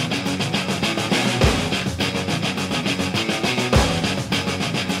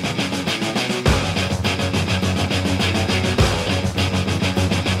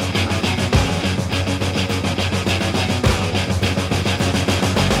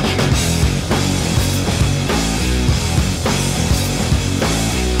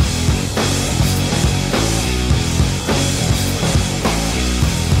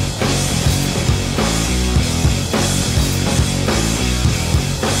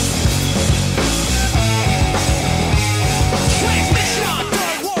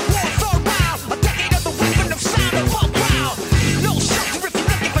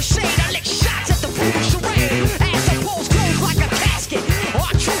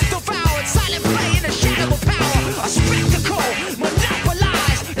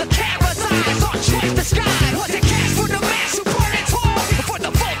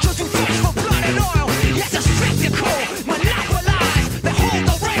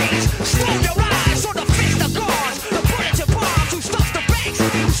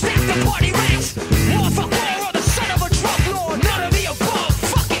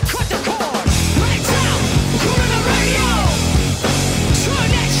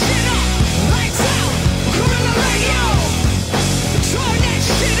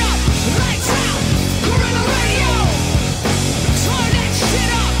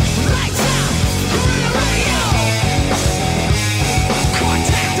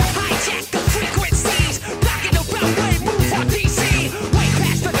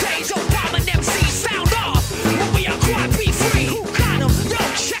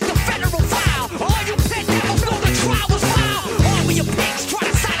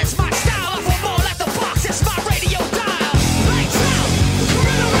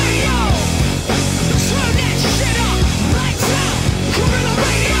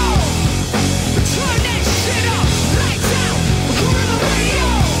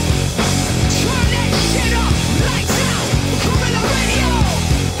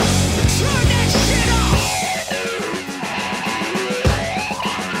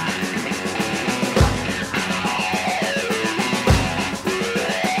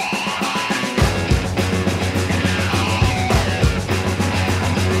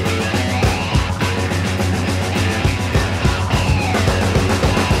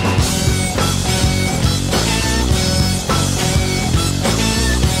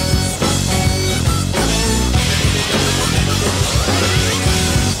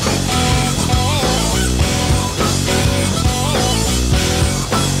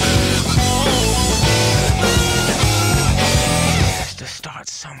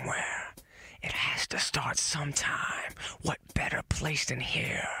 Sometime. What better place than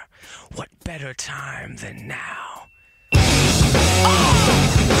here? What better time than now? Oh!